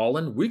Morgan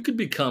Wallen? We could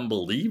become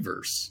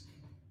believers.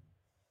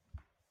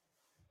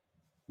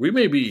 We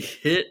may be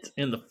hit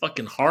in the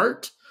fucking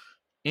heart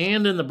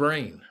and in the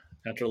brain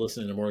after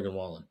listening to Morgan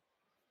Wallen.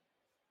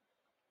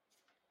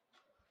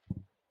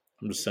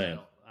 I'm just saying.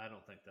 I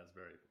don't think that's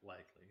very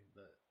likely,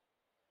 but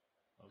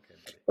okay.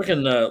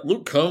 Fucking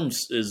Luke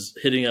Combs is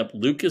hitting up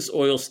Lucas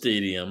Oil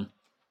Stadium,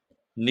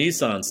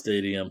 Nissan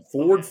Stadium,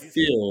 Ford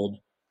Field,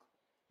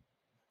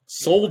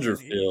 Soldier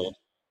Field,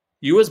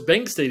 U.S.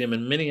 Bank Stadium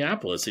in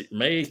Minneapolis,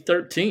 May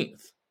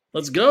 13th.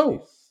 Let's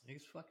go.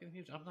 He's fucking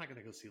huge. I'm not going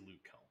to go see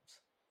Luke Combs.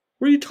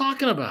 What are you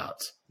talking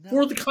about? No.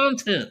 For the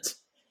content.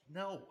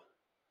 No.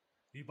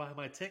 You buy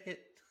my ticket.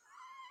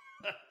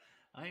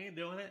 I ain't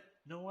doing it.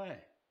 No way.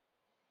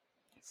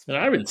 And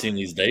I haven't seen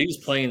these days.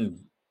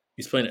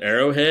 He's playing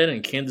Arrowhead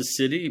in Kansas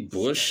City,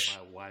 Busch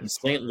in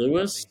St.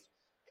 Louis.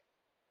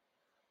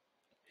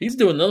 He's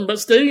doing nothing but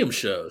stadium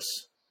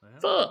shows. Well,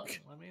 fuck.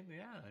 I mean,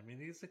 yeah. I mean,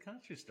 he's a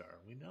country star.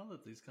 We know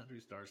that these country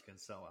stars can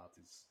sell out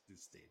these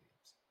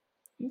stadiums.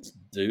 This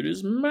dude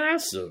is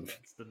massive.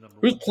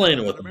 Who's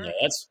playing with him, though?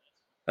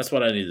 That's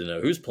what I need to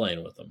know. Who's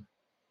playing with him?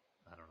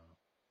 I don't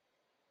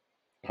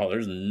know. Oh,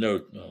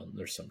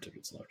 there's some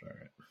tickets left. All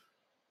right.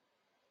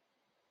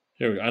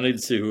 Here we go. I need to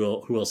see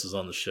who else is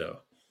on the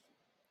show.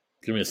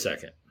 Give me a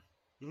second.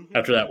 Mm-hmm.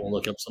 After that, we'll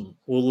look up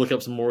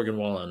some Morgan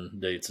Wallen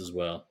dates as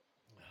well.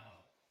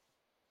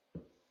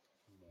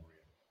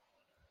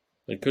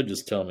 They could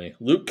just tell me.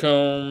 Luke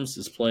Combs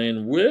is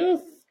playing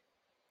with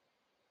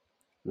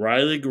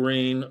Riley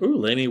Green. Ooh,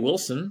 Lainey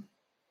Wilson.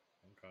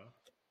 Okay.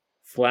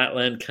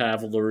 Flatland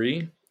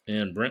Cavalry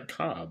and Brent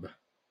Cobb.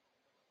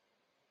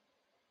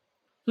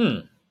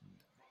 I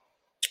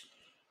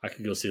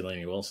could go see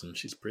Lainey Wilson.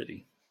 She's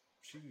pretty.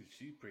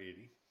 She's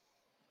pretty.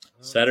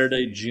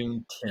 Saturday,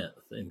 June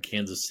 10th in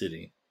Kansas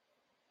City.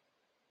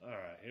 All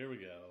right, here we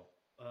go.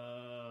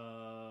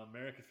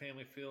 American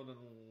Family Field, and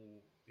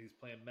he's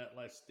playing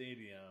MetLife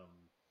Stadium.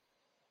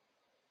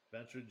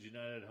 Veterans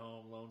United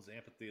Home Loans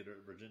Amphitheater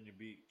at Virginia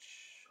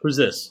Beach. Who's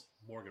this?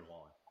 Morgan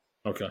Wallen.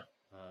 Okay.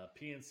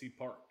 PNC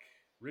Park,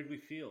 Wrigley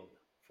Field,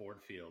 Ford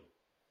Field,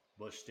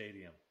 Busch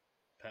Stadium,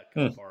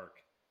 Petco Park,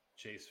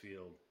 Chase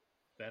Field,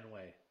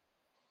 Fenway,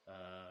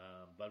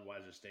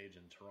 Budweiser Stage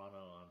in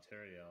Toronto,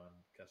 Ontario.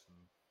 I'm guessing,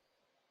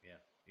 yeah,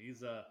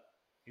 he's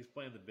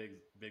playing the big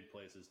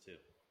places too.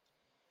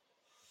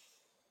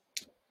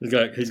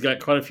 He's got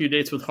quite a few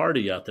dates with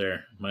Hardy out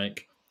there,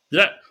 Mike.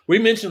 We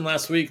mentioned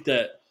last week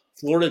that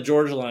Florida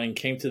Georgia Line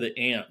came to the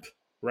AMP,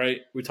 right?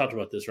 We talked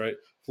about this, right?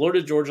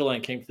 Florida Georgia Line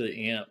came to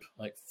the AMP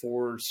like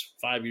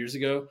 4-5 years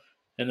ago,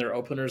 and their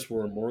openers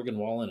were Morgan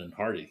Wallen and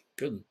Hardy.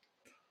 Good.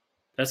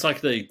 That's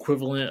like the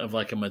equivalent of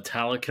like a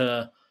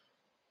Metallica,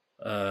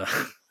 a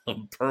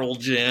Pearl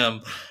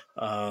Jam.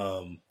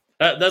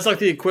 That's like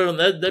the equivalent.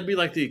 That'd be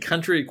like the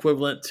country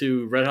equivalent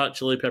to Red Hot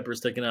Chili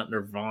Peppers taking out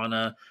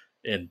Nirvana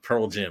and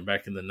Pearl Jam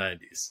back in the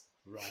 90s.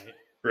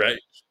 Right.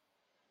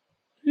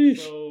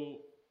 So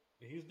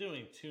he's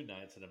doing 2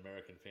 nights at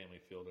American Family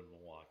Field in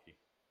Milwaukee.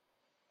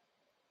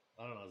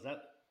 I don't know.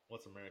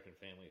 What's American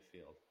Family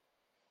Field?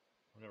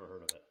 I've never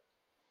heard of it.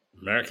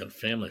 American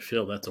Family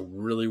Field. That's a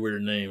really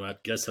weird name. I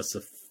guess that's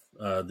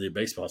the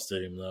baseball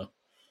stadium, though.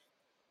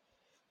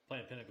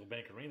 Playing Pinnacle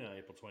Bank Arena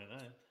April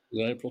 29th.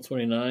 April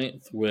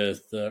 29th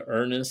with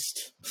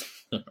Ernest,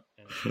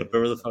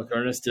 whoever the fuck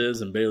Ernest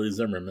is, and Bailey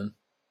Zimmerman.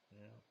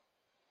 Yeah.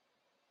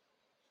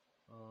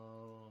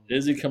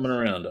 Is he coming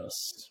around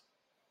us?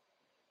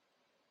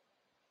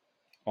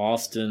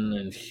 Austin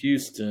and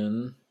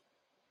Houston.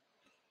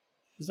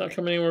 He's not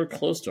coming anywhere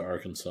close to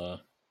Arkansas.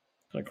 What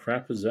kind of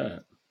crap is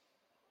that?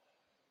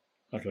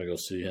 Not going to go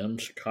see him.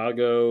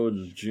 Chicago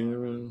in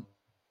June.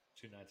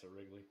 2 nights at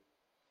Wrigley.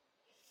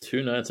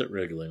 2 nights at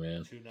Wrigley,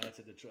 man. 2 nights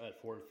at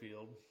Ford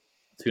Field.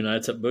 2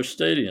 nights at Busch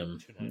Stadium.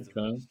 2 nights at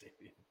Busch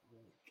Stadium.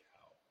 Holy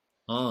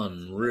cow.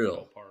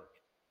 Unreal.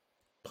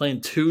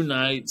 Playing 2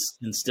 nights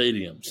in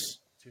stadiums.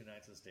 2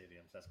 nights in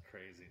stadiums. That's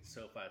crazy.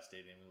 SoFi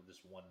Stadium was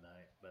just 1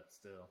 night, but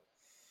still.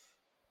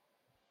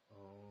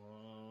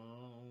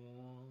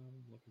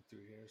 Looking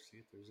through here, see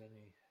if there's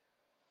any.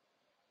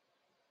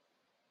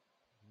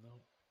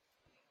 No.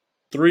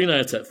 3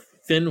 nights at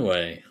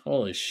Fenway.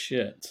 Holy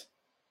shit.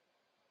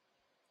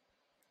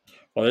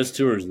 Oh, this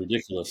tour is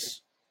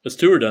ridiculous. This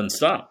tour doesn't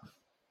stop.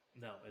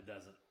 No, it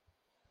doesn't.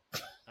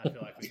 I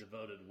feel like we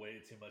devoted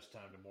way too much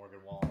time to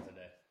Morgan Wallen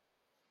today.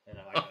 And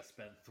I'm going to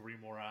spend 3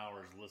 more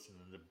hours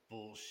listening to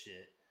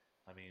bullshit.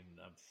 I mean,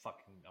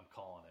 I'm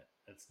calling it.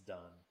 It's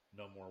done.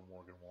 no more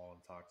Morgan Wallen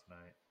talk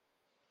tonight.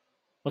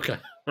 Okay.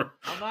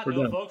 On that We're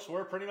note, done. folks,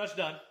 we're pretty much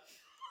done.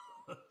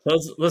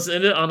 Let's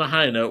end it on a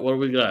high note. What do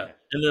we got? Okay.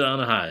 End it on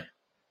a high.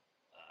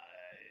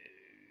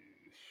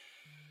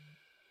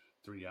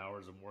 3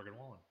 hours of Morgan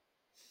Wallen.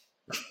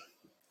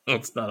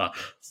 It's not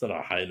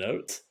a high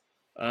note.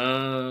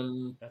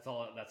 That's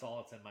all that's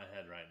in my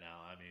head right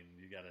now. I mean,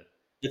 you got to.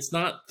 It's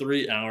not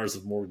 3 hours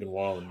of Morgan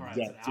Wallen. All right,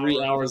 You it's got an 3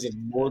 hour. hours of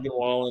Morgan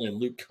Wallen and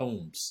Luke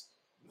Combs.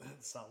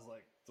 That sounds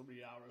like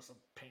 3 hours of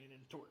pain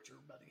and torture,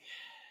 buddy.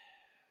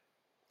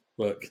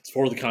 Look, it's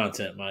for the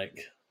content, Mike.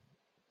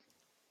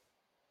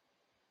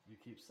 You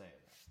keep saying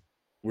that.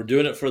 We're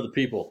doing it for the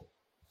people.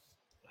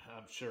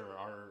 I'm sure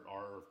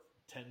our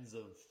tens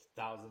of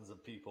thousands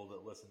of people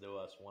that listen to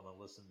us want to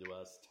listen to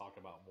us talk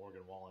about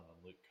Morgan Wallen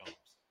and Luke Combs.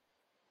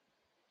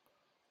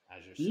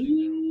 As you're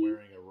sitting there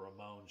wearing a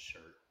Ramon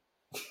shirt,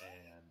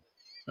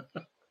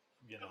 and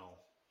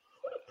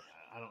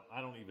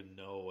I don't even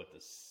know what to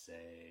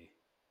say.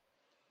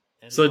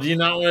 And So do you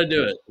not want to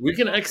do it? We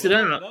can exit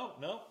out.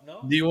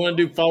 No. Do you want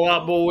to do Fall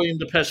Out Boy and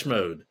Depeche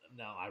Mode?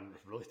 No, I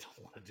really don't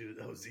want to do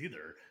those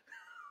either.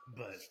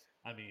 But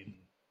I mean,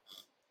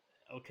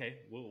 okay,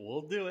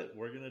 we'll do it.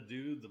 We're gonna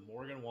do the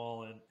Morgan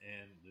Wallen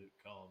and Luke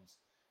Combs,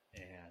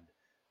 and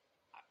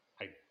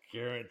I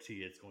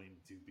guarantee it's going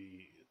to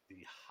be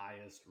the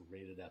highest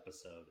rated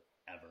episode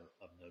ever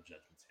of No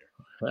Judgements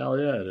Here. Hell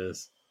yeah, it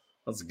is.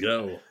 Let's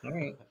go. All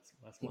right.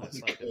 That's my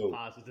fucking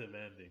positive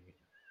ending.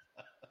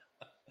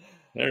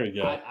 There we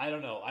go. I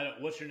don't know.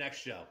 What's your next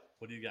show?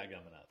 What do you got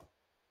coming up?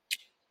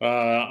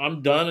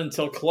 I'm done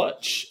until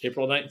Clutch,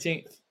 April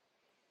 19th.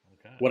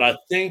 Okay. What I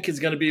think is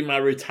going to be my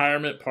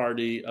retirement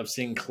party of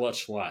seeing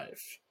Clutch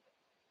live.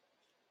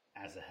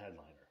 As a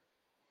headliner.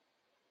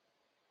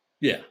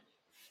 Yeah.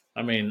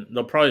 I mean,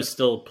 they'll probably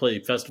still play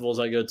festivals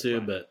I go to,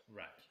 Right, but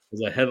right.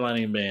 as a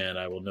headlining band,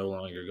 I will no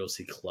longer go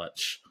see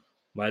Clutch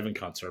live in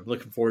concert. I'm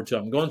looking forward to it.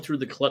 I'm going through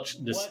the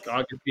Clutch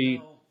discography.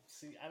 No,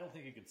 see, I don't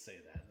think you could say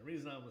that. The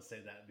reason I'm going to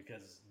say that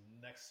because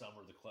next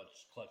summer the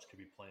Clutch could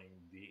be playing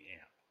the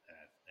amp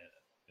at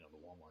the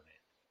Walmart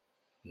amp.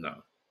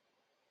 No.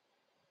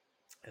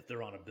 If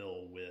they're on a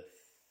bill with,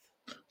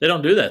 They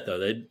don't do that though.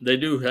 They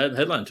do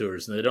headline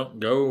tours and they don't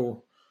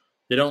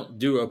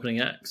do opening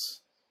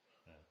acts.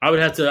 I would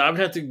have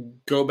to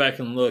go back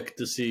and look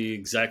to see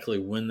exactly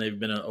when they've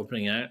been an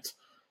opening act,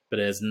 but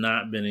it has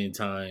not been any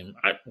time.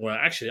 I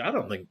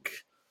don't think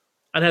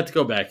I'd have to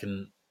go back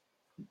and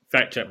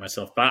fact check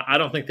myself, but I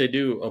don't think they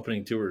do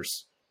opening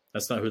tours.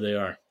 That's not who they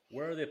are.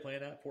 Where are they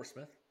playing at? Fort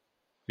Smith?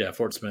 Yeah,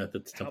 Fort Smith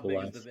at the How Temple big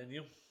Live. is the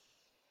venue?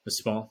 It's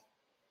small,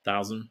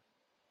 1,000.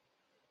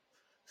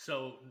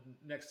 So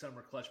next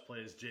summer Clutch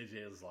plays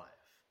JJ's live.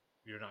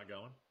 You're not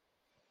going?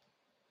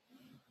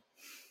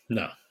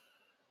 No,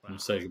 I'm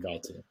saying goodbye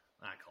to them.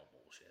 I call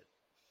bullshit.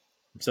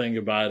 I'm saying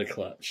goodbye to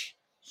Clutch.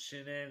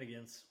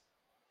 Shenanigans.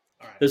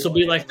 All right. This will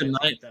be like the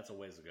ninth. That's a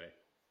ways away.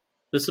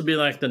 This will be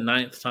like the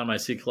 9th time I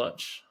see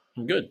Clutch.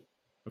 I'm good.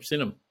 I've seen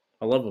them.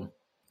 I love them.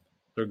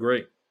 They're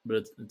great,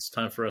 but it's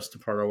time for us to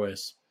part our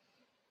ways.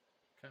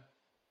 Okay.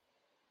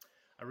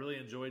 I really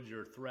enjoyed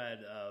your thread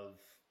of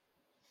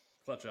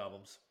Clutch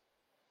albums.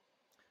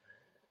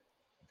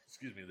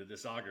 Excuse me, the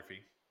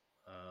discography.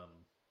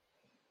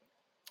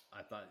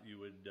 I thought you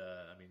would.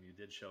 You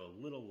did show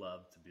a little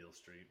love to Beale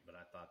Street, but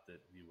I thought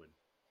that you would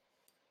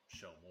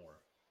show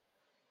more.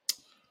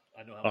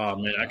 I know how. Oh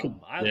man, I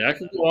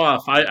could go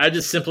off. I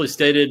just simply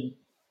stated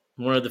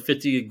one of the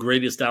 50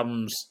 greatest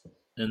albums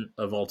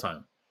of all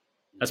time.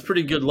 That's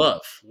pretty good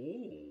love.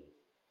 Ooh.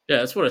 Yeah,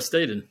 that's what I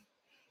stated.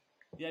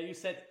 Yeah, you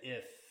said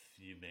if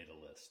you made a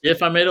list.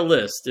 If I made a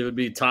list, it would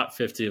be top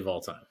 50 of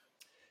all time.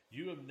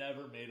 You have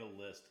never made a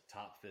list of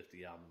top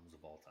 50 albums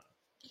of all time.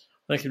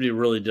 I think it'd be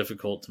really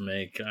difficult to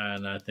make,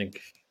 and I think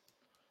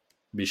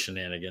it'd be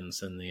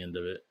shenanigans in the end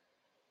of it.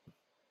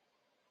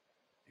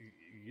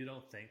 You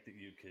don't think that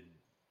you could?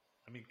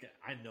 I mean,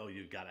 I know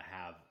you've got to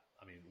have.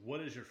 I mean, what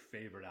is your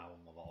favorite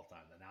album of all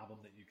time? An album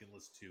that you can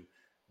listen to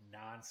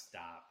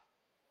nonstop,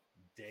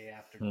 day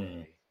after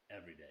day,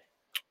 every day.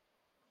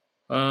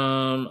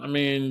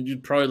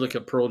 You'd probably look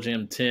at Pearl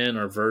Jam 10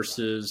 or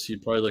Versus.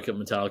 You'd probably look at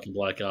Metallica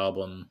Black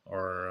Album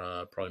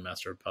or probably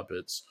Master of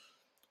Puppets.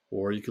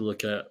 Or you could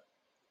look at,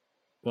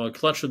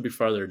 Clutch would be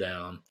farther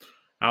down.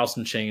 Alice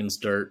in Chains,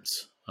 Dirt,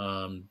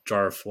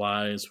 Jar of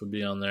Flies would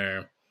be on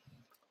there.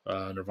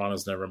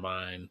 Nirvana's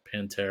Nevermind,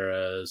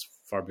 Pantera's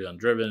Far Beyond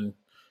Driven,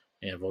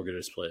 and Vulgar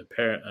Display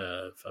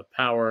of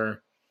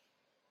Power.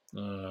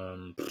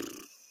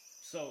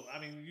 So,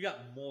 you got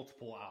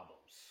multiple albums.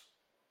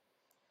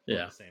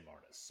 Yeah. The same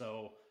artist.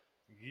 So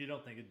you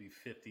don't think it'd be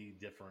 50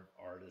 different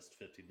artists,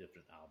 50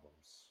 different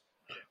albums?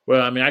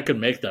 Well, I could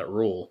make that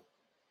rule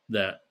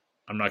that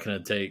I'm not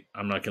going to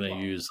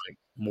use like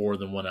more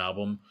than one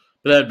album,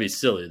 but that'd be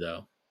silly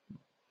though.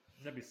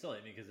 That'd be silly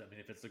because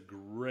if it's the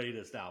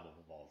greatest album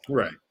of all time,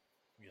 right?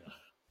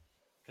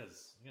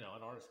 Because an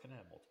artist can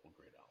have multiple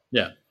great albums.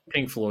 Yeah,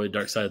 Pink Floyd,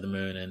 Dark Side of the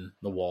Moon, and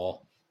The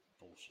Wall.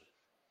 Bullshit.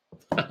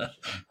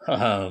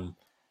 And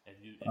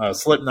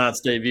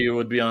Slipknot's debut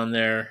would be on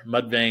there.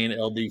 Mudvayne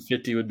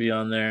LD50 would be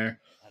on there.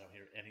 I don't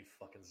hear any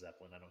fucking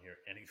Zeppelin. I don't hear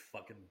any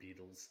fucking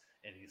Beatles.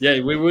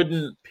 We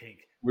wouldn't.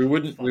 Pink. We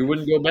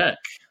wouldn't go back.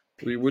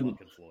 We wouldn't.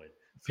 Floyd.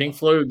 Pink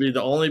Floyd would be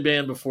the only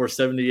band before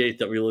 '78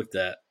 that we looked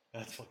at.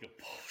 That's fucking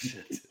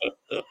bullshit.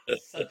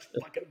 Such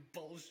fucking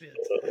bullshit.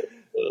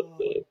 Oh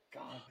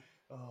God.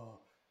 Oh,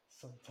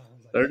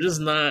 sometimes they're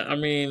just not. I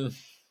mean,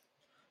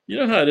 you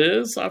know how it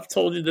is. I've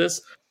told you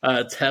this.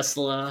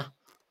 Tesla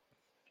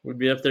would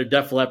be up there.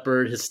 Def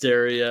Leppard,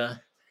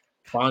 Hysteria,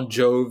 Bon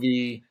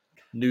Jovi,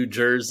 New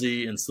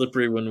Jersey, and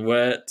Slippery When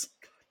Wet.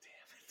 God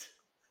damn it.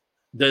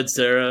 Dead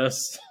Sarah.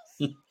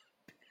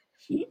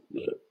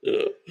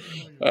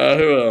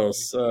 Who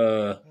else?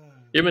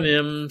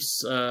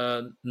 Eminem's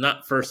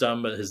not first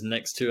album, but his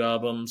next two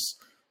albums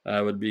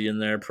would be in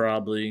there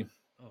probably.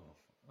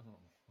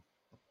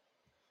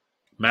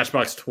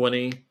 Matchbox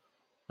 20,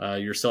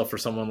 Yourself or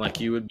Someone Like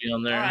You would be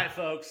on there. All right,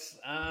 folks.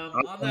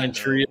 And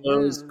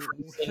Trios,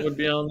 Crimson would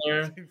be on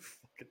there.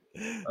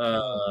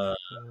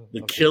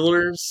 The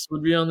Killers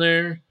would be on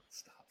there.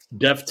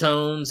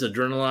 Deftones,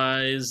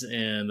 Adrenalize,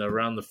 and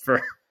Around the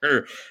Fur.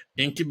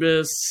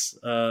 Incubus,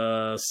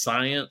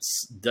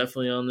 Science,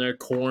 definitely on there.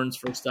 Korn's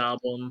first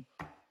album,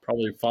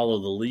 probably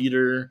Follow the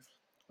Leader.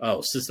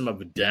 Oh, System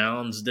of a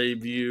Down's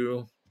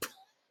debut.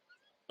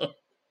 Abbey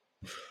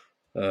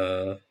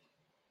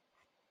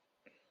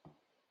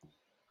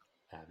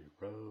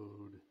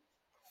Road.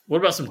 What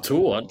about some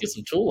Tool? I'd get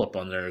some Tool up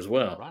on there as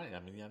well. Right. I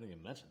mean, I didn't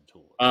even mention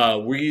Tool.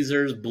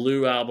 Weezer's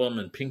Blue album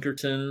and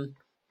Pinkerton.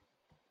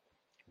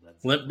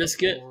 Limp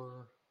Bizkit.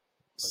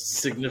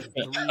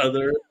 Significant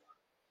Other.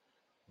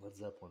 Led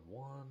Zeppelin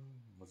 1,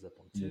 Led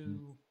Zeppelin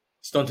 2.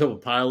 Stone Temple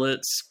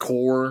Pilots,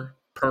 Core,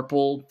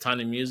 Purple,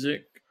 Tiny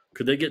Music.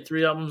 Could they get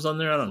 3 albums on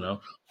there? I don't know.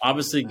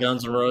 Obviously,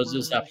 Guns N'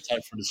 Roses,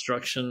 Appetite for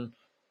Destruction.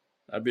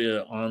 That'd be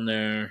on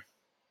there.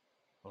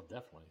 Oh,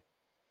 definitely.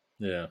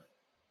 Yeah.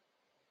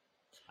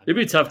 It'd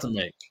be tough to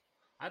make.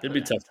 It'd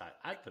be tough.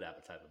 I'd put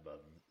Appetite above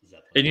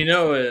Zeppelin. And you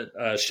know,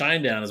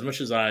 Shinedown. As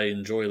much as I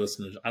enjoy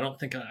listening, I don't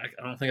think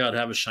I'd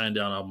have a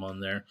Shinedown album on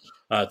there.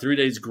 3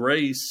 Days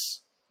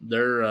Grace.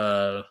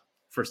 Their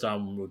first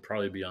album would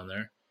probably be on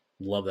there.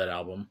 Love that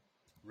album.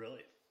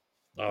 Really?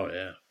 Oh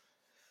yeah.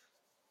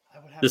 I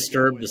would have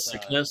Disturb the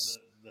Sickness.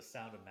 The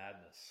Sound of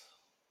Madness.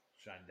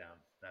 Shinedown.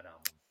 That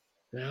album.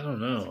 Yeah, I don't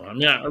know. I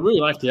mean, I really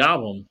like the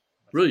album.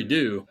 Really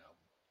do.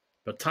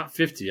 But top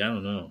 50, I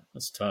don't know.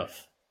 That's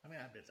tough. I mean,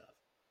 that'd be tough.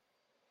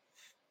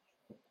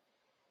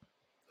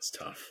 It's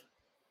tough.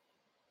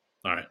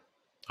 All right.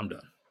 I'm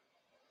done.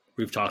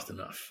 We've talked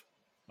enough.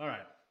 All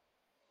right.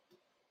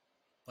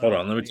 Hold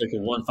on. Let me take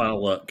one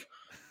final look.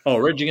 Oh,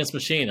 Rage Against the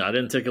Machine. I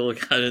didn't take a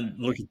look. I didn't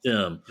look at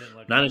them.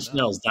 9 Inch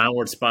Nails,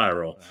 Downward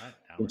Spiral.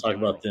 We'll talk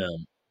about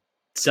them.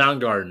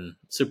 Soundgarden,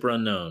 Super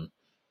Unknown.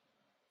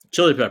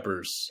 Chili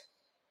Peppers.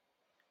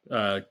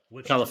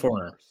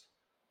 California.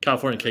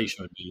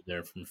 Californication would be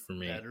there for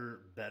me.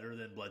 Better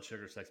than Blood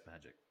Sugar Sex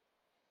Magic.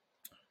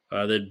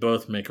 They'd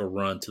both make a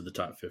run to the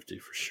top 50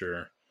 for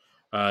sure.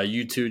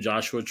 U2,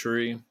 Joshua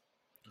Tree,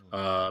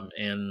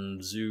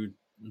 and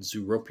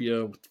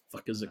Zootopia. What the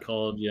fuck is it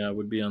called? Yeah, it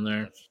would be on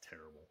there. That's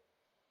terrible.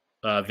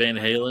 Van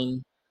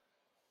Halen,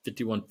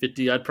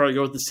 5150. I'd probably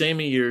go with the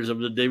Sammy years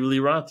over the David Lee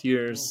Roth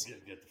years. Oh,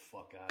 get the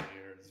fuck out of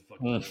here. This is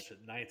fucking bullshit.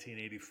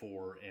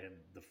 1984 and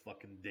the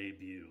fucking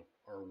debut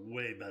are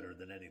way better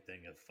than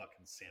anything of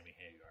fucking Sammy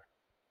Hagar.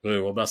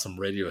 Wait, what about some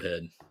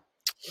Radiohead?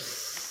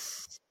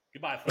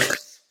 Goodbye,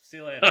 folks. See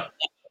you later.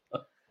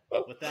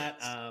 With that,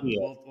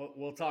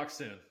 we'll talk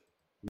soon.